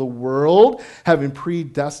foundations of the world, having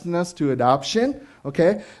predestined us to adoption.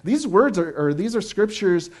 Okay? These words these are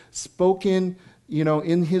scriptures spoken,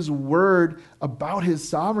 in his word about his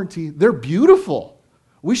sovereignty. They're beautiful.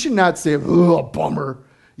 We should not say, oh, bummer.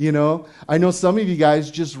 I know some of you guys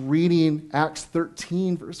just reading Acts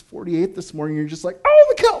 13, verse 48 this morning, you're just like, oh,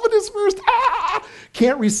 the Calvinist verse,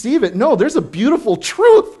 can't receive it. No, there's a beautiful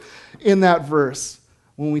truth in that verse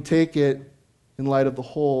when we take it in light of the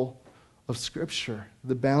whole of Scripture,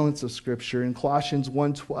 the balance of Scripture. In Colossians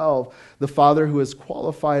 1:12, the Father who has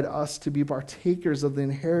qualified us to be partakers of the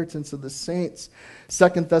inheritance of the saints.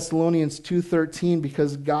 2 Thessalonians 2:13,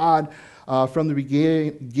 because God from the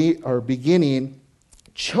beginning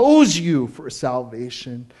chose you for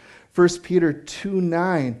salvation. 1 Peter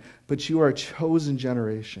 2:9, but you are a chosen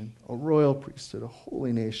generation, a royal priesthood, a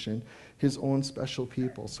holy nation, his own special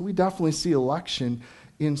people. So we definitely see election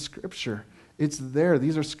in Scripture. It's there.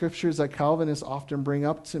 These are scriptures that Calvinists often bring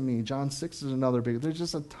up to me. John 6 is another big. There's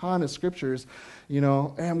just a ton of scriptures, hey,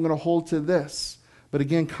 I'm going to hold to this. But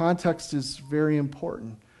again, context is very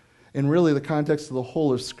important. and really the context of the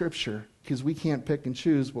whole of Scripture, because we can't pick and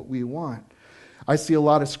choose what we want. I see a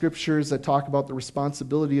lot of scriptures that talk about the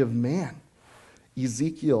responsibility of man.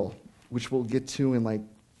 Ezekiel, which we'll get to in like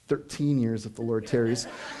 13 years if the Lord tarries.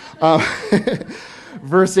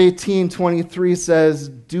 Verse 18:23 says,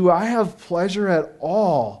 "Do I have pleasure at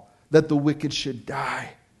all that the wicked should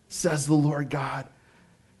die, says the Lord God,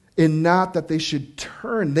 and not that they should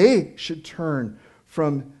turn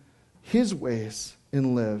from his ways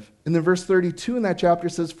and live." And then verse 32 in that chapter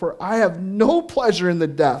says, "For I have no pleasure in the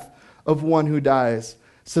death of one who dies,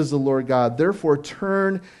 says the Lord God. Therefore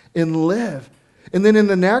turn and live." And then in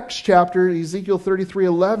the next chapter, Ezekiel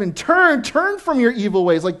 33:11, turn from your evil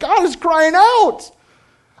ways. Like, God is crying out.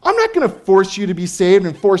 I'm not going to force you to be saved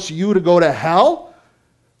and force you to go to hell.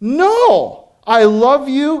 No, I love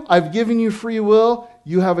you. I've given you free will.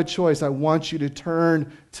 You have a choice. I want you to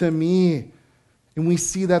turn to me. And we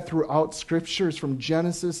see that throughout scriptures from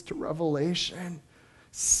Genesis to Revelation.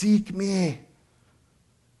 Seek me.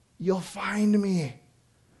 You'll find me.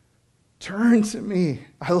 Turn to me.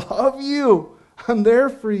 I love you. I'm there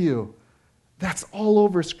for you. That's all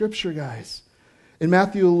over Scripture, guys. In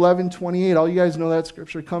Matthew 11:28, all you guys know that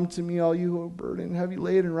Scripture, "Come to me, all you who are burdened and heavy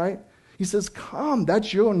laden," right? He says, come.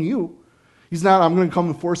 That's you and you. He's not, "I'm going to come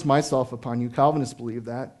and force myself upon you." Calvinists believe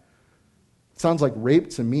that. It sounds like rape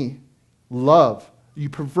to me. Love.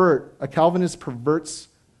 A Calvinist perverts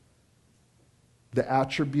the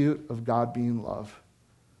attribute of God being love.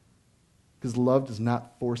 Because love does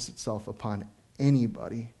not force itself upon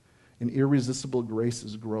anybody. And irresistible grace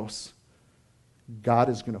is gross. God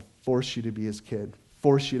is going to force you to be his kid,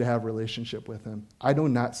 force you to have a relationship with him. I do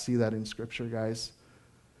not see that in Scripture, guys.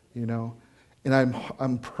 And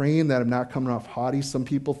I'm praying that I'm not coming off haughty. Some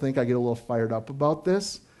people think I get a little fired up about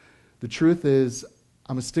this. The truth is,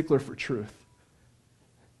 I'm a stickler for truth.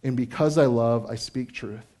 And because I love, I speak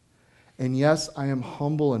truth. And yes, I am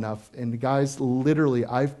humble enough. And guys, literally,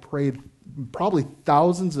 I've prayed probably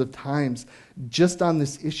thousands of times just on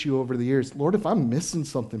this issue over the years. Lord, if I'm missing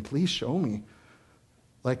something, please show me.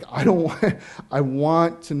 Like, I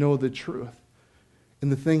want to know the truth.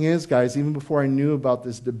 And the thing is, guys, even before I knew about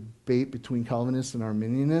this debate between Calvinists and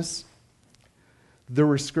Arminianists, there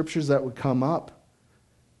were scriptures that would come up.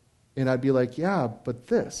 And I'd be like, yeah, but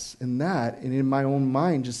this and that. And in my own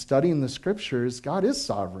mind, just studying the scriptures, God is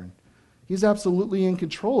sovereign. He's absolutely in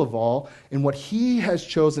control of all. And what he has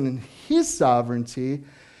chosen in his sovereignty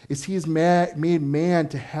is he's made man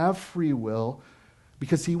to have free will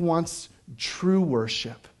because he wants true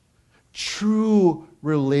worship, true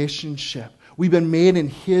relationship. We've been made in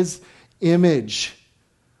his image.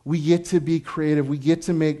 We get to be creative. We get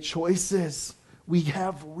to make choices. We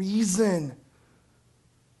have reason.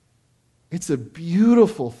 It's a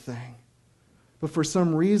beautiful thing. But for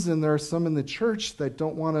some reason, there are some in the church that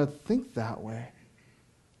don't want to think that way,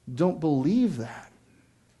 don't believe that.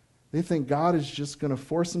 They think God is just going to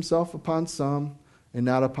force himself upon some and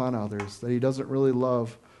not upon others, that he doesn't really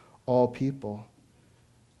love all people.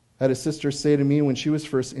 I had a sister say to me when she was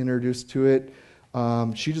first introduced to it,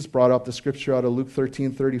 she just brought up the scripture out of Luke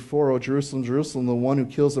 13:34, "O Jerusalem, Jerusalem, the one who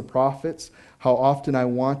kills the prophets, how often I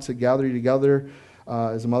want to gather you together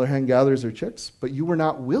as a mother hen gathers her chicks, but you were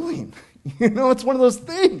not willing." It's one of those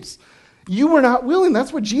things. You were not willing.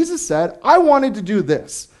 That's what Jesus said. I wanted to do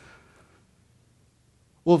this.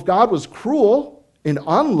 Well, if God was cruel and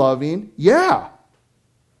unloving, yeah,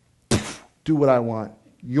 do what I want.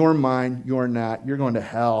 You're mine. You're not. You're going to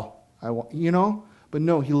hell. But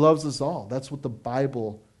no, he loves us all. That's what the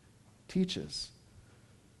Bible teaches.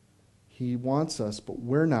 He wants us, but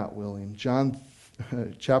we're not willing. John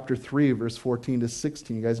chapter 3, verse 14 to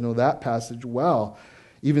 16. You guys know that passage well.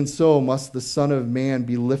 "Even so must the Son of Man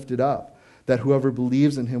be lifted up, that whoever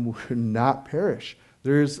believes in him will not perish."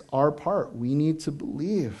 There's our part. We need to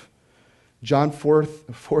believe. John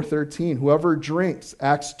 4:13, "Whoever drinks,"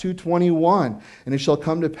 Acts 2:21, "and it shall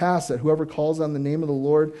come to pass that whoever calls on the name of the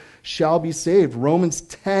Lord shall be saved." Romans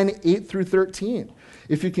 10:8 through 13.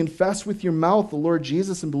 "If you confess with your mouth the Lord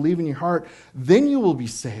Jesus and believe in your heart, then you will be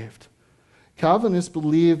saved." Calvinists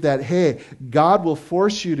believe that, hey, God will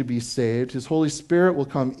force you to be saved. His Holy Spirit will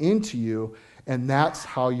come into you, and that's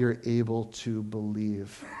how you're able to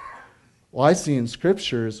believe. Well, I see in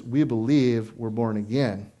scriptures, we believe we're born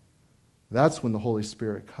again. That's when the Holy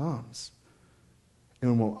Spirit comes.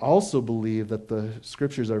 And we'll also believe that the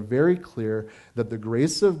scriptures are very clear that the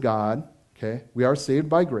grace of God, okay, we are saved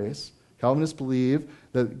by grace. Calvinists believe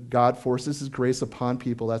that God forces his grace upon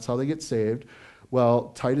people. That's how they get saved.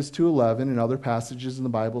 Well, Titus 2:11 and other passages in the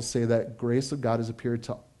Bible say that grace of God has appeared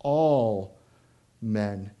to all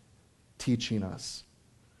men, teaching us.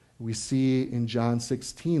 We see in John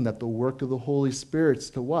 16 that the work of the Holy Spirit is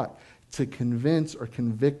to what? To convince or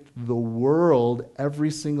convict the world,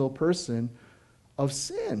 every single person, of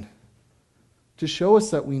sin. To show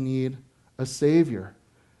us that we need a Savior.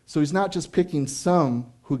 So he's not just picking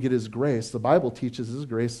some who get his grace. The Bible teaches his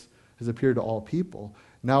grace has appeared to all people.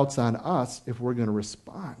 Now it's on us if we're going to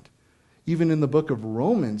respond. Even in the book of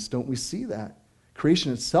Romans, don't we see that?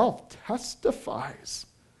 Creation itself testifies.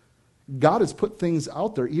 God has put things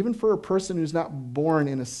out there, even for a person who's not born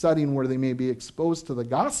in a setting where they may be exposed to the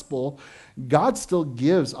gospel. God still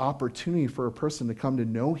gives opportunity for a person to come to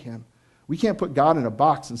know him. We can't put God in a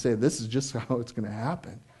box and say, this is just how it's going to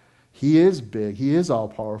happen. He is big. He is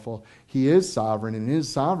all-powerful. He is sovereign. And in his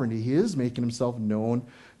sovereignty, he is making himself known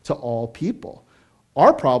to all people.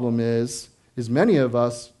 Our problem is many of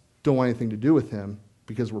us don't want anything to do with him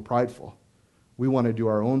because we're prideful. We want to do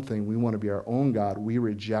our own thing. We want to be our own God. We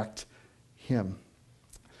reject him.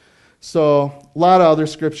 So, a lot of other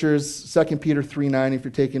scriptures. 2 Peter 3:9, if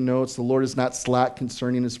you're taking notes, the Lord is not slack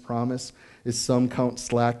concerning his promise, as some count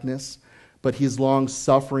slackness, but he is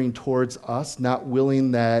long-suffering towards us, not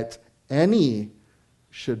willing that any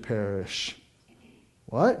should perish.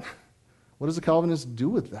 What? What does a Calvinist do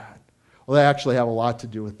with that? Well, they actually have a lot to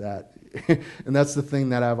do with that. And that's the thing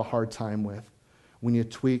that I have a hard time with. When you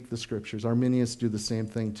tweak the scriptures. Arminians do the same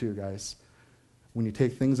thing too, guys. When you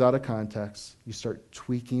take things out of context, you start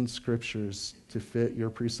tweaking scriptures to fit your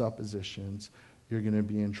presuppositions, you're going to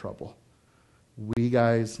be in trouble. We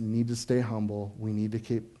guys need to stay humble. We need to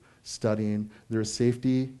keep studying. There is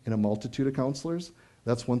safety in a multitude of counselors.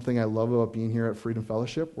 That's one thing I love about being here at Freedom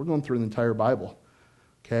Fellowship. We're going through the entire Bible.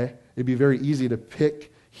 Okay? It'd be very easy to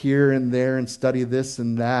pick here and there and study this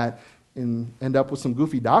and that and end up with some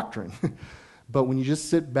goofy doctrine. But when you just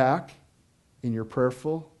sit back and you're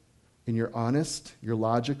prayerful, and you're honest, you're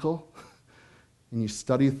logical, and you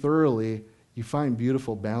study thoroughly, you find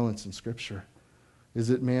beautiful balance in Scripture. Is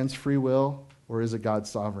it man's free will, or is it God's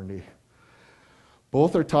sovereignty?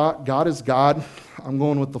 Both are taught. God is God. I'm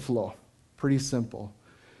going with the flow. Pretty simple.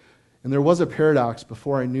 And there was a paradox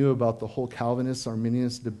before I knew about the whole Calvinist,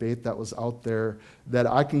 Arminianist debate that was out there that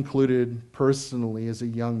I concluded personally as a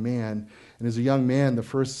young man. And as a young man, the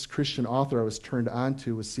first Christian author I was turned on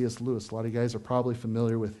to was C.S. Lewis. A lot of you guys are probably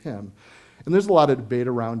familiar with him. And there's a lot of debate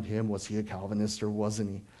around him. Was he a Calvinist or wasn't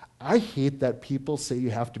he? I hate that people say you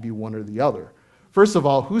have to be one or the other. First of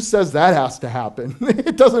all, who says that has to happen?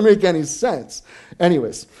 It doesn't make any sense.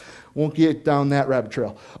 Anyways, won't get down that rabbit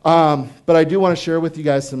trail. But I do want to share with you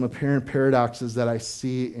guys some apparent paradoxes that I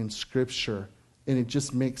see in Scripture. And it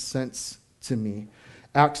just makes sense to me.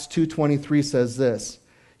 Acts 2:23 says this,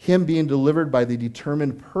 him being delivered by the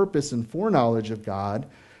determined purpose and foreknowledge of God,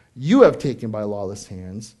 you have taken by lawless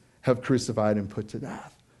hands, have crucified and put to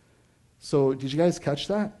death. So did you guys catch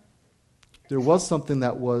that? There was something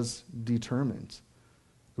that was determined.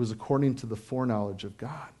 It was according to the foreknowledge of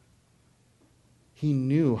God. He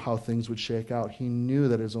knew how things would shake out. He knew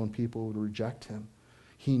that his own people would reject him.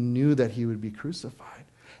 He knew that he would be crucified.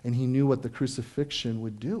 And he knew what the crucifixion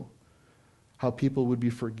would do, how people would be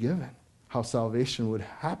forgiven, how salvation would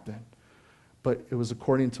happen. But it was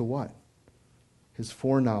according to what? His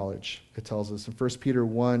foreknowledge, it tells us. In 1 Peter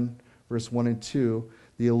 1, verse 1 and 2,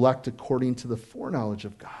 the elect according to the foreknowledge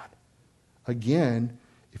of God. Again,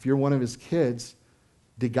 if you're one of his kids,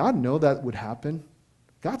 did God know that would happen?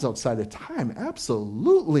 God's outside of time,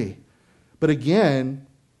 absolutely. But again,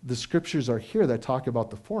 the scriptures are here that talk about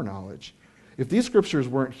the foreknowledge. If these scriptures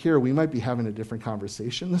weren't here, we might be having a different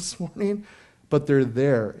conversation this morning, but they're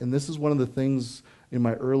there. And this is one of the things in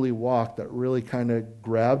my early walk that really kind of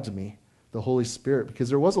grabbed me, the Holy Spirit, because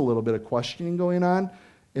there was a little bit of questioning going on,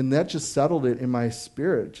 and that just settled it in my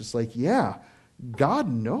spirit. Just like, yeah, God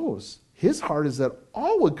knows. His heart is that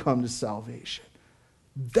all would come to salvation.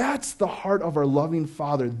 That's the heart of our loving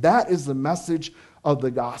Father. That is the message of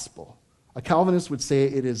the gospel. A Calvinist would say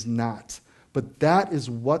it is not. But that is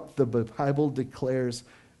what the Bible declares,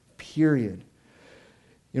 period.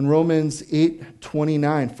 In Romans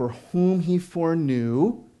 8:29, for whom he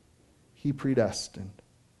foreknew, he predestined.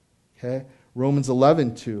 Okay? Romans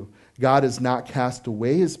 11:2, God has not cast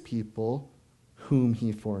away his people whom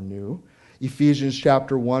he foreknew. Ephesians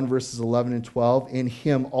chapter 1, verses 11 and 12, in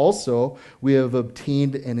him also we have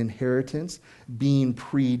obtained an inheritance, being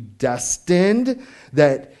predestined,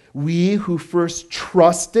 that we who first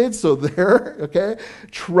trusted, so there, okay,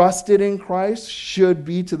 trusted in Christ, should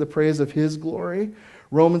be to the praise of his glory.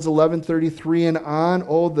 Romans 11:33 and on,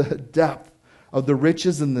 oh, the depth of the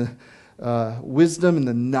riches and the wisdom and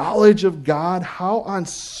the knowledge of God, how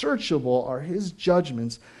unsearchable are his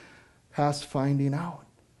judgments past finding out.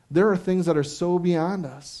 There are things that are so beyond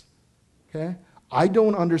us. Okay? I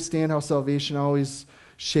don't understand how salvation always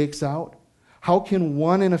shakes out. How can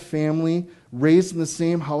one in a family raised in the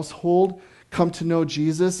same household come to know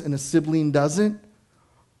Jesus and a sibling doesn't?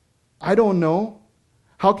 I don't know.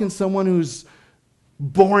 How can someone who's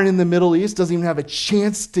born in the Middle East doesn't even have a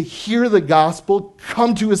chance to hear the gospel,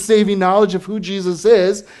 come to a saving knowledge of who Jesus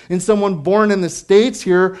is, and someone born in the States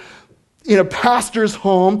here in a pastor's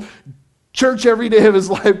home, church every day of his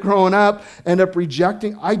life growing up, end up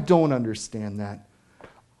rejecting? I don't understand that.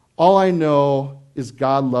 All I know is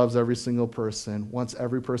God loves every single person, wants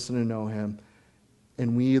every person to know him,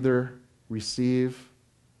 and we either receive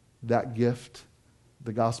that gift,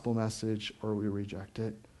 the gospel message, or we reject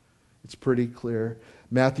it. It's pretty clear.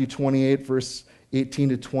 Matthew 28, verse 18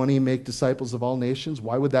 to 20, make disciples of all nations.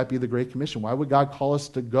 Why would that be the Great Commission? Why would God call us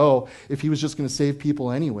to go if he was just going to save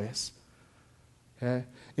people anyways? Okay?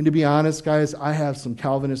 And to be honest, guys, I have some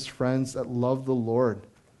Calvinist friends that love the Lord.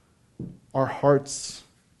 Our hearts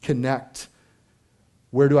connect.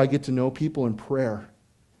 Where do I get to know people? In prayer.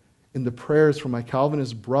 And the prayers from my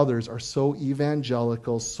Calvinist brothers are so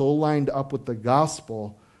evangelical, so lined up with the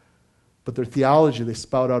gospel, but their theology they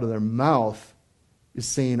spout out of their mouth is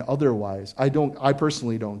saying otherwise. I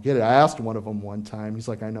personally don't get it. I asked one of them one time. He's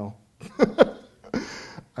like, I know.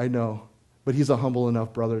 I know. But he's a humble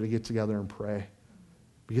enough brother to get together and pray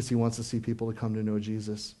because he wants to see people to come to know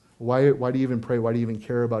Jesus. Why do you even pray? Why do you even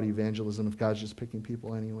care about evangelism if God's just picking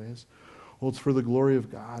people anyways? Well, it's for the glory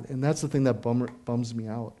of God. And that's the thing that bums me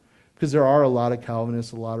out. Because there are a lot of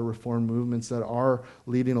Calvinists, a lot of Reformed movements that are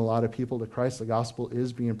leading a lot of people to Christ. The gospel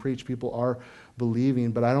is being preached. People are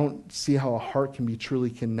believing. But I don't see how a heart can be truly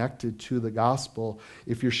connected to the gospel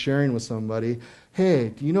if you're sharing with somebody, hey,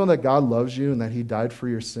 do you know that God loves you and that he died for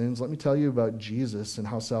your sins? Let me tell you about Jesus and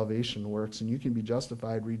how salvation works. And you can be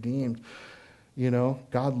justified, redeemed. You know,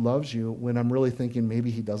 God loves you, when I'm really thinking maybe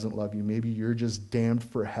he doesn't love you. Maybe you're just damned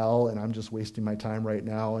for hell and I'm just wasting my time right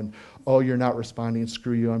now. And, oh, you're not responding.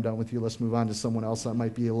 Screw you. I'm done with you. Let's move on to someone else that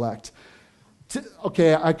might be elect.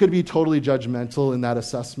 Okay, I could be totally judgmental in that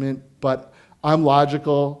assessment, but I'm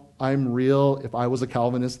logical. I'm real. If I was a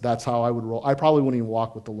Calvinist, that's how I would roll. I probably wouldn't even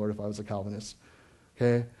walk with the Lord if I was a Calvinist.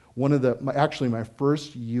 Okay? My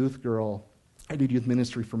first youth girl, I did youth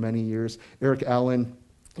ministry for many years. Eric Allen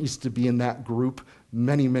used to be in that group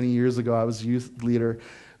many, many years ago. I was youth leader.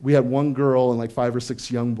 We had one girl and like 5 or 6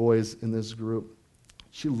 young boys in this group.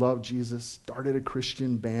 She loved Jesus, started a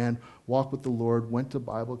Christian band, walked with the Lord, went to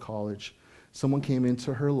Bible college. Someone came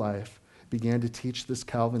into her life, began to teach this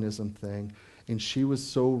Calvinism thing, and she was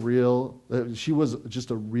so real. She was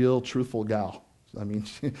just a real truthful gal. I mean,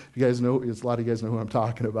 you guys know, a lot of you guys know who I'm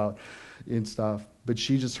talking about and stuff. But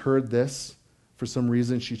she just heard this. For some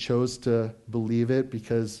reason, she chose to believe it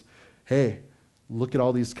because, hey, look at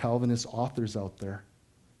all these Calvinist authors out there.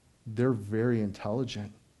 They're very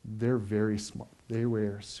intelligent. They're very smart. They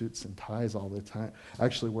wear suits and ties all the time. I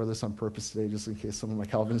actually wore this on purpose today just in case some of my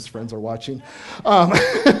Calvinist friends are watching.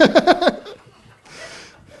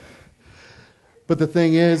 But the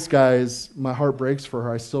thing is, guys, my heart breaks for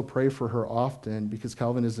her. I still pray for her often because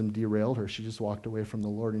Calvinism derailed her. She just walked away from the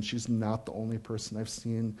Lord, and she's not the only person I've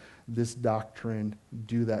seen this doctrine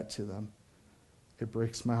do that to them. It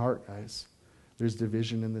breaks my heart, guys. There's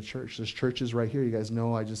division in the church. There's churches right here. You guys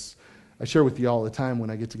know I share with you all the time when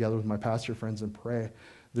I get together with my pastor friends and pray.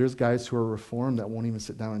 There's guys who are Reformed that won't even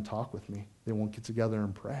sit down and talk with me. They won't get together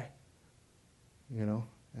and pray. You know?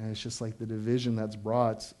 And it's just like the division that's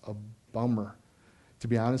brought, it's a bummer. To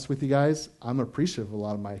be honest with you guys, I'm appreciative of a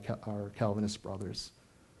lot of our Calvinist brothers.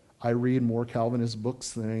 I read more Calvinist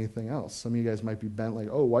books than anything else. Some of you guys might be bent like,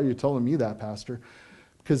 oh, why are you telling me that, Pastor?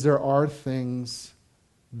 Because there are things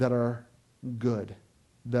that are good,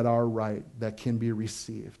 that are right, that can be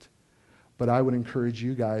received. But I would encourage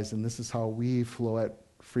you guys, and this is how we flow at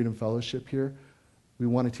Freedom Fellowship here, we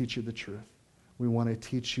want to teach you the truth. We want to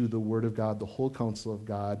teach you the Word of God, the whole counsel of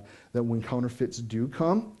God, that when counterfeits do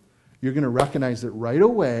come, you're going to recognize it right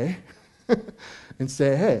away and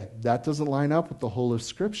say, hey, that doesn't line up with the whole of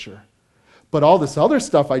Scripture. But all this other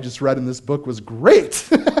stuff I just read in this book was great.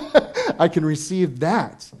 I can receive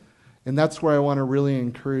that. And that's where I want to really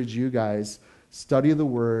encourage you guys. Study the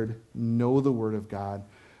Word, know the Word of God.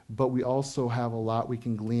 But we also have a lot we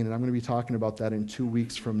can glean. And I'm going to be talking about that in 2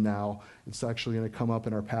 weeks from now. It's actually going to come up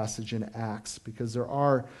in our passage in Acts because there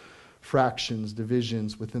are fractions,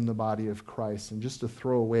 divisions within the body of Christ. And just to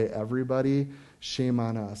throw away everybody, shame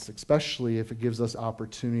on us, especially if it gives us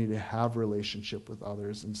opportunity to have relationship with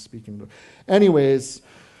others and speaking. Anyways,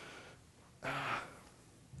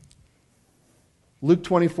 Luke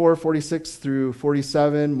 24:46 through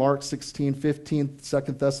 47, Mark 16:15,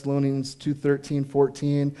 2 Thessalonians 2:13,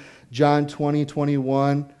 14, John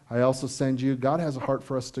 20:21. I also send you. God has a heart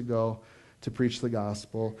for us to go to preach the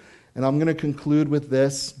gospel. And I'm going to conclude with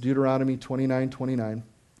this, Deuteronomy 29:29.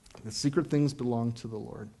 The secret things belong to the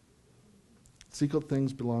Lord. Secret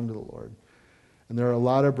things belong to the Lord. And there are a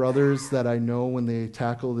lot of brothers that I know when they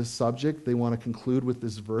tackle this subject, they want to conclude with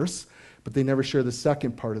this verse, but they never share the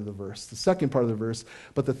second part of the verse. The second part of the verse,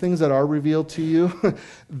 but the things that are revealed to you,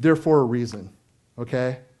 they're for a reason,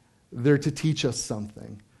 okay? They're to teach us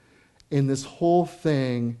something. In this whole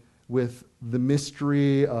thing with the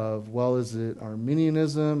mystery of, well, is it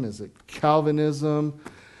Arminianism? Is it Calvinism?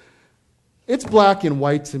 It's black and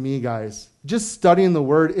white to me, guys. Just studying the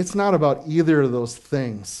Word, it's not about either of those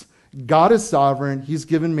things. God is sovereign. He's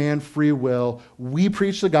given man free will. We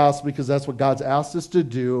preach the gospel because that's what God's asked us to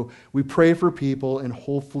do. We pray for people, and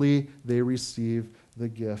hopefully they receive the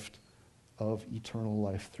gift of eternal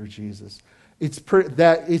life through Jesus. It's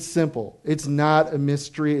simple. It's not a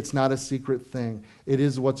mystery. It's not a secret thing. It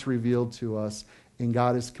is what's revealed to us, and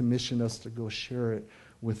God has commissioned us to go share it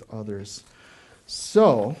with others.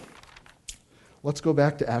 So, let's go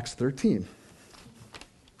back to Acts 13.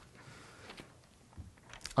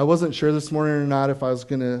 I wasn't sure this morning or not if I was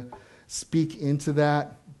going to speak into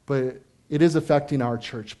that, but it is affecting our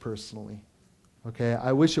church personally. Okay,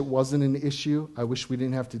 I wish it wasn't an issue. I wish we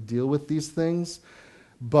didn't have to deal with these things.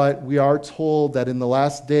 But we are told that in the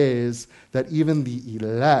last days that even the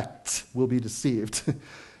elect will be deceived.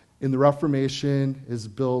 And the Reformation is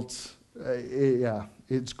built,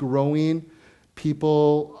 it's growing.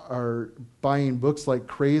 People are buying books like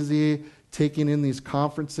crazy, taking in these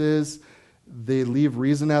conferences. They leave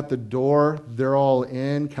reason at the door. They're all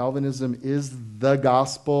in. Calvinism is the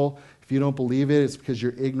gospel. If you don't believe it, it's because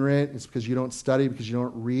you're ignorant. It's because you don't study, because you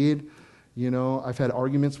don't read. You know, I've had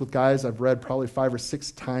arguments with guys. I've read probably 5 or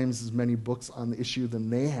 6 times as many books on the issue than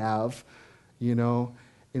they have, you know.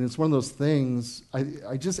 And it's one of those things.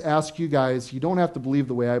 I just ask you guys, you don't have to believe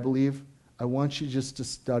the way I believe. I want you just to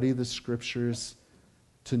study the scriptures,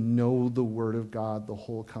 to know the Word of God, the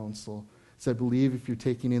whole counsel. So I believe if you're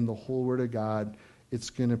taking in the whole Word of God, it's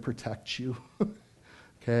going to protect you.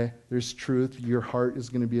 Okay? There's truth. Your heart is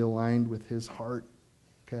going to be aligned with His heart.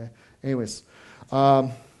 Okay? Anyways.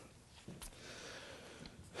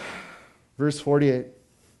 Verse 48.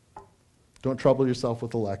 Don't trouble yourself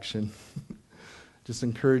with election. Just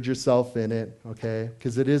encourage yourself in it, okay?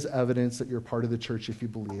 Because it is evidence that you're part of the church if you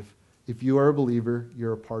believe. If you are a believer,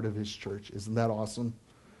 you're a part of His church. Isn't that awesome?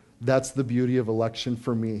 That's the beauty of election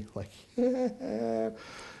for me. Like,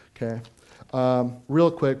 okay.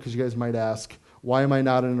 Real quick, because you guys might ask, why am I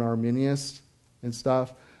not an Arminianist and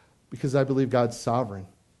stuff? Because I believe God's sovereign.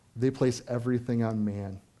 They place everything on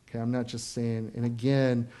man. Okay, I'm not just saying, and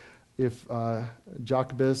again, if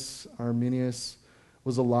Jacobus Arminius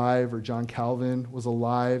was alive, or John Calvin was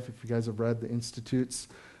alive, if you guys have read the Institutes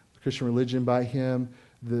of Christian Religion by him,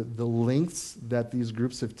 the lengths that these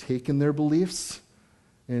groups have taken their beliefs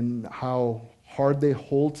and how hard they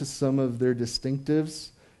hold to some of their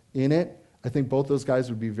distinctives in it, I think both those guys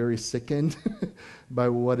would be very sickened by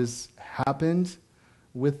what has happened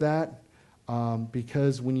with that.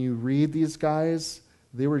 Because when you read these guys,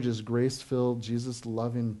 they were just grace-filled,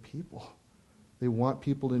 Jesus-loving people. They want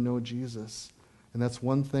people to know Jesus. And that's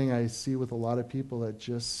one thing I see with a lot of people that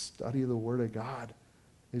just study the Word of God.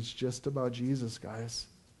 It's just about Jesus, guys.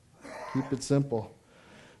 Keep it simple.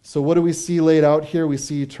 So what do we see laid out here? We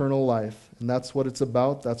see eternal life. And that's what it's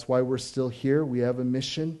about. That's why we're still here. We have a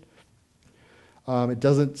mission. It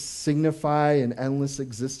doesn't signify an endless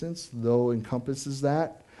existence, though encompasses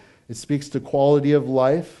that. It speaks to quality of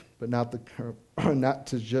life, but not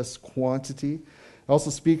to just quantity. It also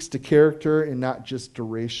speaks to character and not just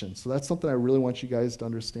duration. So that's something I really want you guys to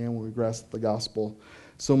understand when we grasp the gospel.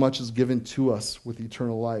 So much is given to us with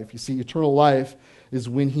eternal life. You see, eternal life is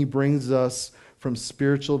when He brings us from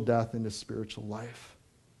spiritual death into spiritual life.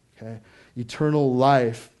 Okay? Eternal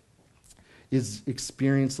life is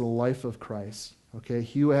experience the life of Christ. Okay?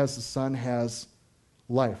 He who has the Son has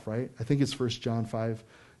life, right? I think it's 1 John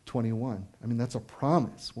 5:21. I mean, that's a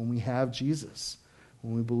promise when we have Jesus,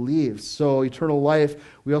 when we believe. So eternal life,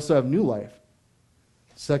 we also have new life.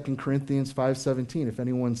 2 Corinthians 5:17, if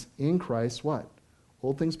anyone's in Christ, what?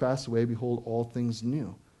 Old things pass away, behold, all things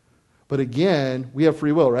new. But again, we have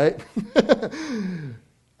free will, right?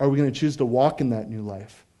 Are we going to choose to walk in that new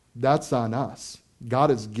life? That's on us. God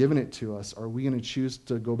has given it to us. Are we going to choose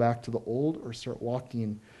to go back to the old or start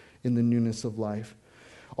walking in the newness of life?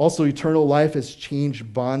 Also, eternal life has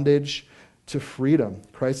changed bondage to freedom.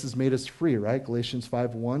 Christ has made us free, right? Galatians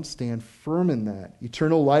 5:1, stand firm in that.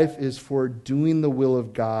 Eternal life is for doing the will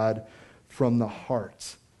of God from the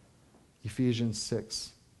heart. Ephesians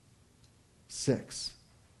 6:6.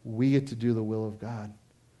 We get to do the will of God.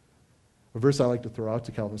 A verse I like to throw out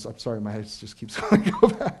to Calvinists, I'm sorry, my head just keeps going to go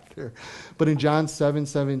back there. But in John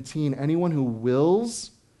 7:17, anyone who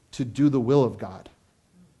wills to do the will of God.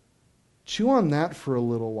 Chew on that for a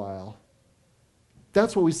little while.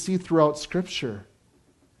 That's what we see throughout Scripture.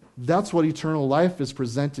 That's what eternal life is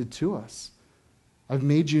presented to us. I've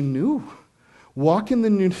made you new. Walk in the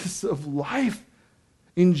newness of life.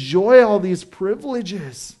 Enjoy all these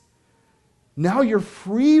privileges. Now you're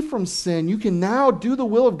free from sin. You can now do the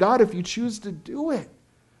will of God if you choose to do it.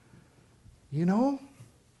 You know?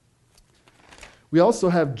 We also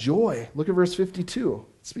have joy. Look at verse 52.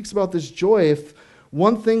 It speaks about this joy. If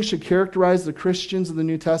one thing should characterize the Christians of the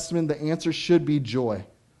New Testament, the answer should be joy.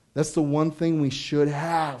 That's the one thing we should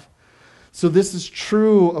have. So this is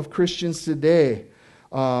true of Christians today.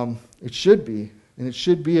 It should be, and it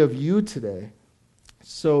should be of you today.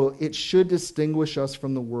 So it should distinguish us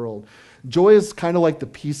from the world. Joy is kind of like the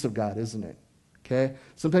peace of God, isn't it? Okay?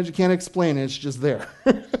 Sometimes you can't explain it, it's just there.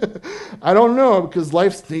 I don't know, because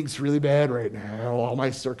life stinks really bad right now, all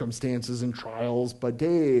my circumstances and trials, but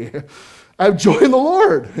hey, I have joy in the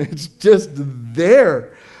Lord. It's just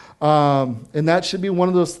there. And that should be one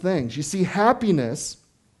of those things. You see, happiness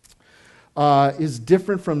is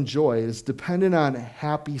different from joy. It's dependent on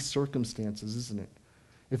happy circumstances, isn't it?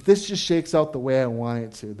 If this just shakes out the way I want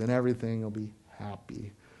it to, then everything will be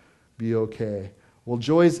happy, be okay. Well,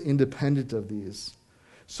 joy is independent of these.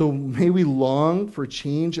 So may we long for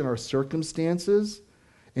change in our circumstances,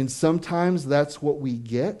 and sometimes that's what we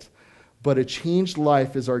get, but a changed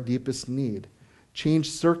life is our deepest need.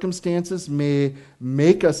 Changed circumstances may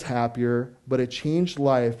make us happier, but a changed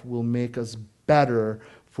life will make us better,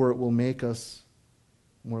 for it will make us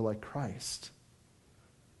more like Christ.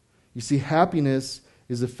 You see, happiness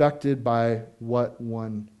is affected by what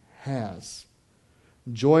one has.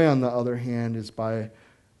 Joy, on the other hand, is by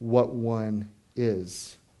what one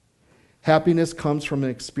is. Happiness comes from an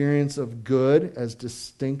experience of good as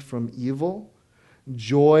distinct from evil.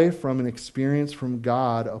 Joy from an experience from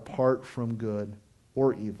God apart from good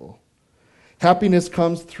or evil. Happiness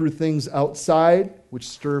comes through things outside, which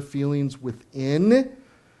stir feelings within.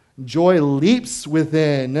 Joy leaps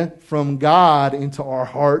within from God into our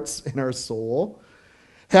hearts and our soul.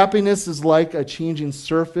 Happiness is like a changing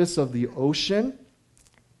surface of the ocean.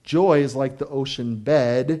 Joy is like the ocean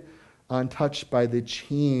bed, untouched by the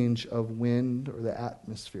change of wind or the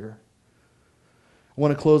atmosphere. I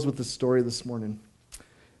want to close with this story this morning.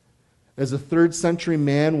 As a 3rd century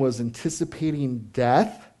man was anticipating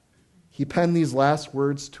death, he penned these last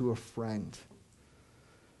words to a friend.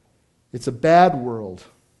 It's a bad world,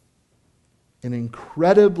 an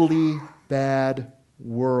incredibly bad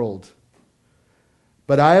world.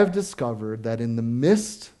 But I have discovered that in the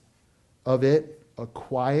midst of it, a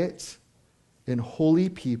quiet and holy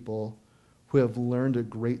people who have learned a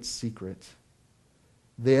great secret.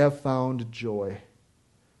 They have found joy,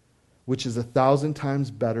 which is 1,000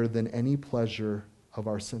 times better than any pleasure of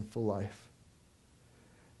our sinful life.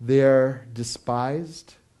 They are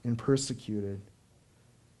despised and persecuted,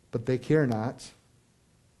 but they care not.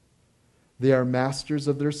 They are masters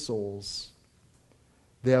of their souls.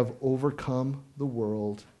 They have overcome the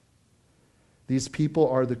world. These people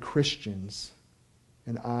are the Christians,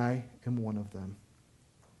 and I am one of them.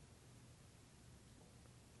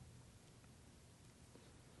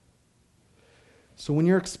 So when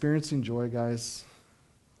you're experiencing joy, guys,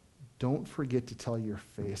 don't forget to tell your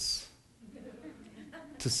face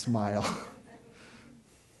to smile.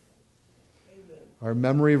 Our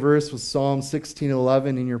memory verse was Psalm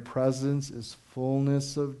 16:11. In your presence is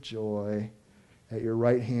fullness of joy. At your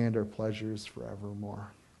right hand are pleasures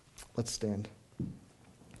forevermore. Let's stand.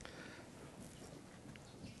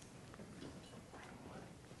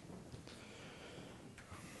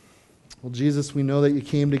 Well, Jesus, we know that you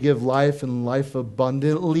came to give life and life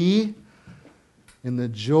abundantly. And the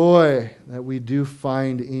joy that we do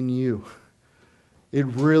find in you, it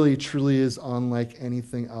really, truly is unlike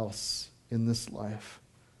anything else in this life.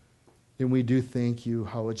 And we do thank you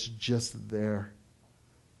how it's just there,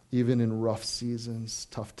 even in rough seasons,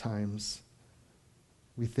 tough times.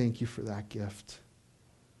 We thank you for that gift.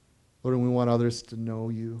 Lord, and we want others to know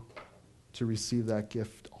you, to receive that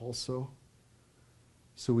gift also.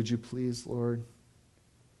 So would you please, Lord,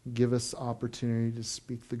 give us opportunity to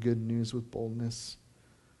speak the good news with boldness,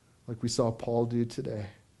 like we saw Paul do today,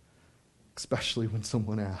 especially when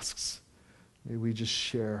someone asks. May we just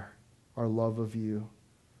share our love of you,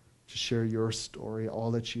 to share your story,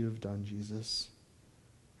 all that you have done, Jesus.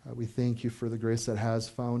 We thank you for the grace that has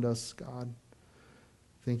found us, God.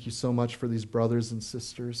 Thank you so much for these brothers and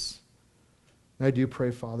sisters. And I do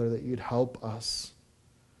pray, Father, that you'd help us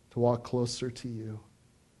to walk closer to you,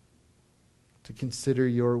 to consider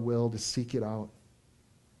your will, to seek it out,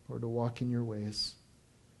 or to walk in your ways.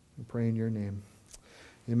 We pray in your name.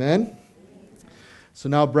 Amen. So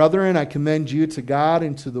now, brethren, I commend you to God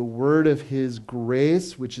and to the word of his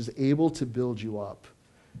grace, which is able to build you up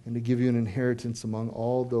and to give you an inheritance among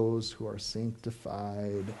all those who are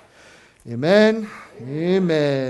sanctified. Amen. Amen.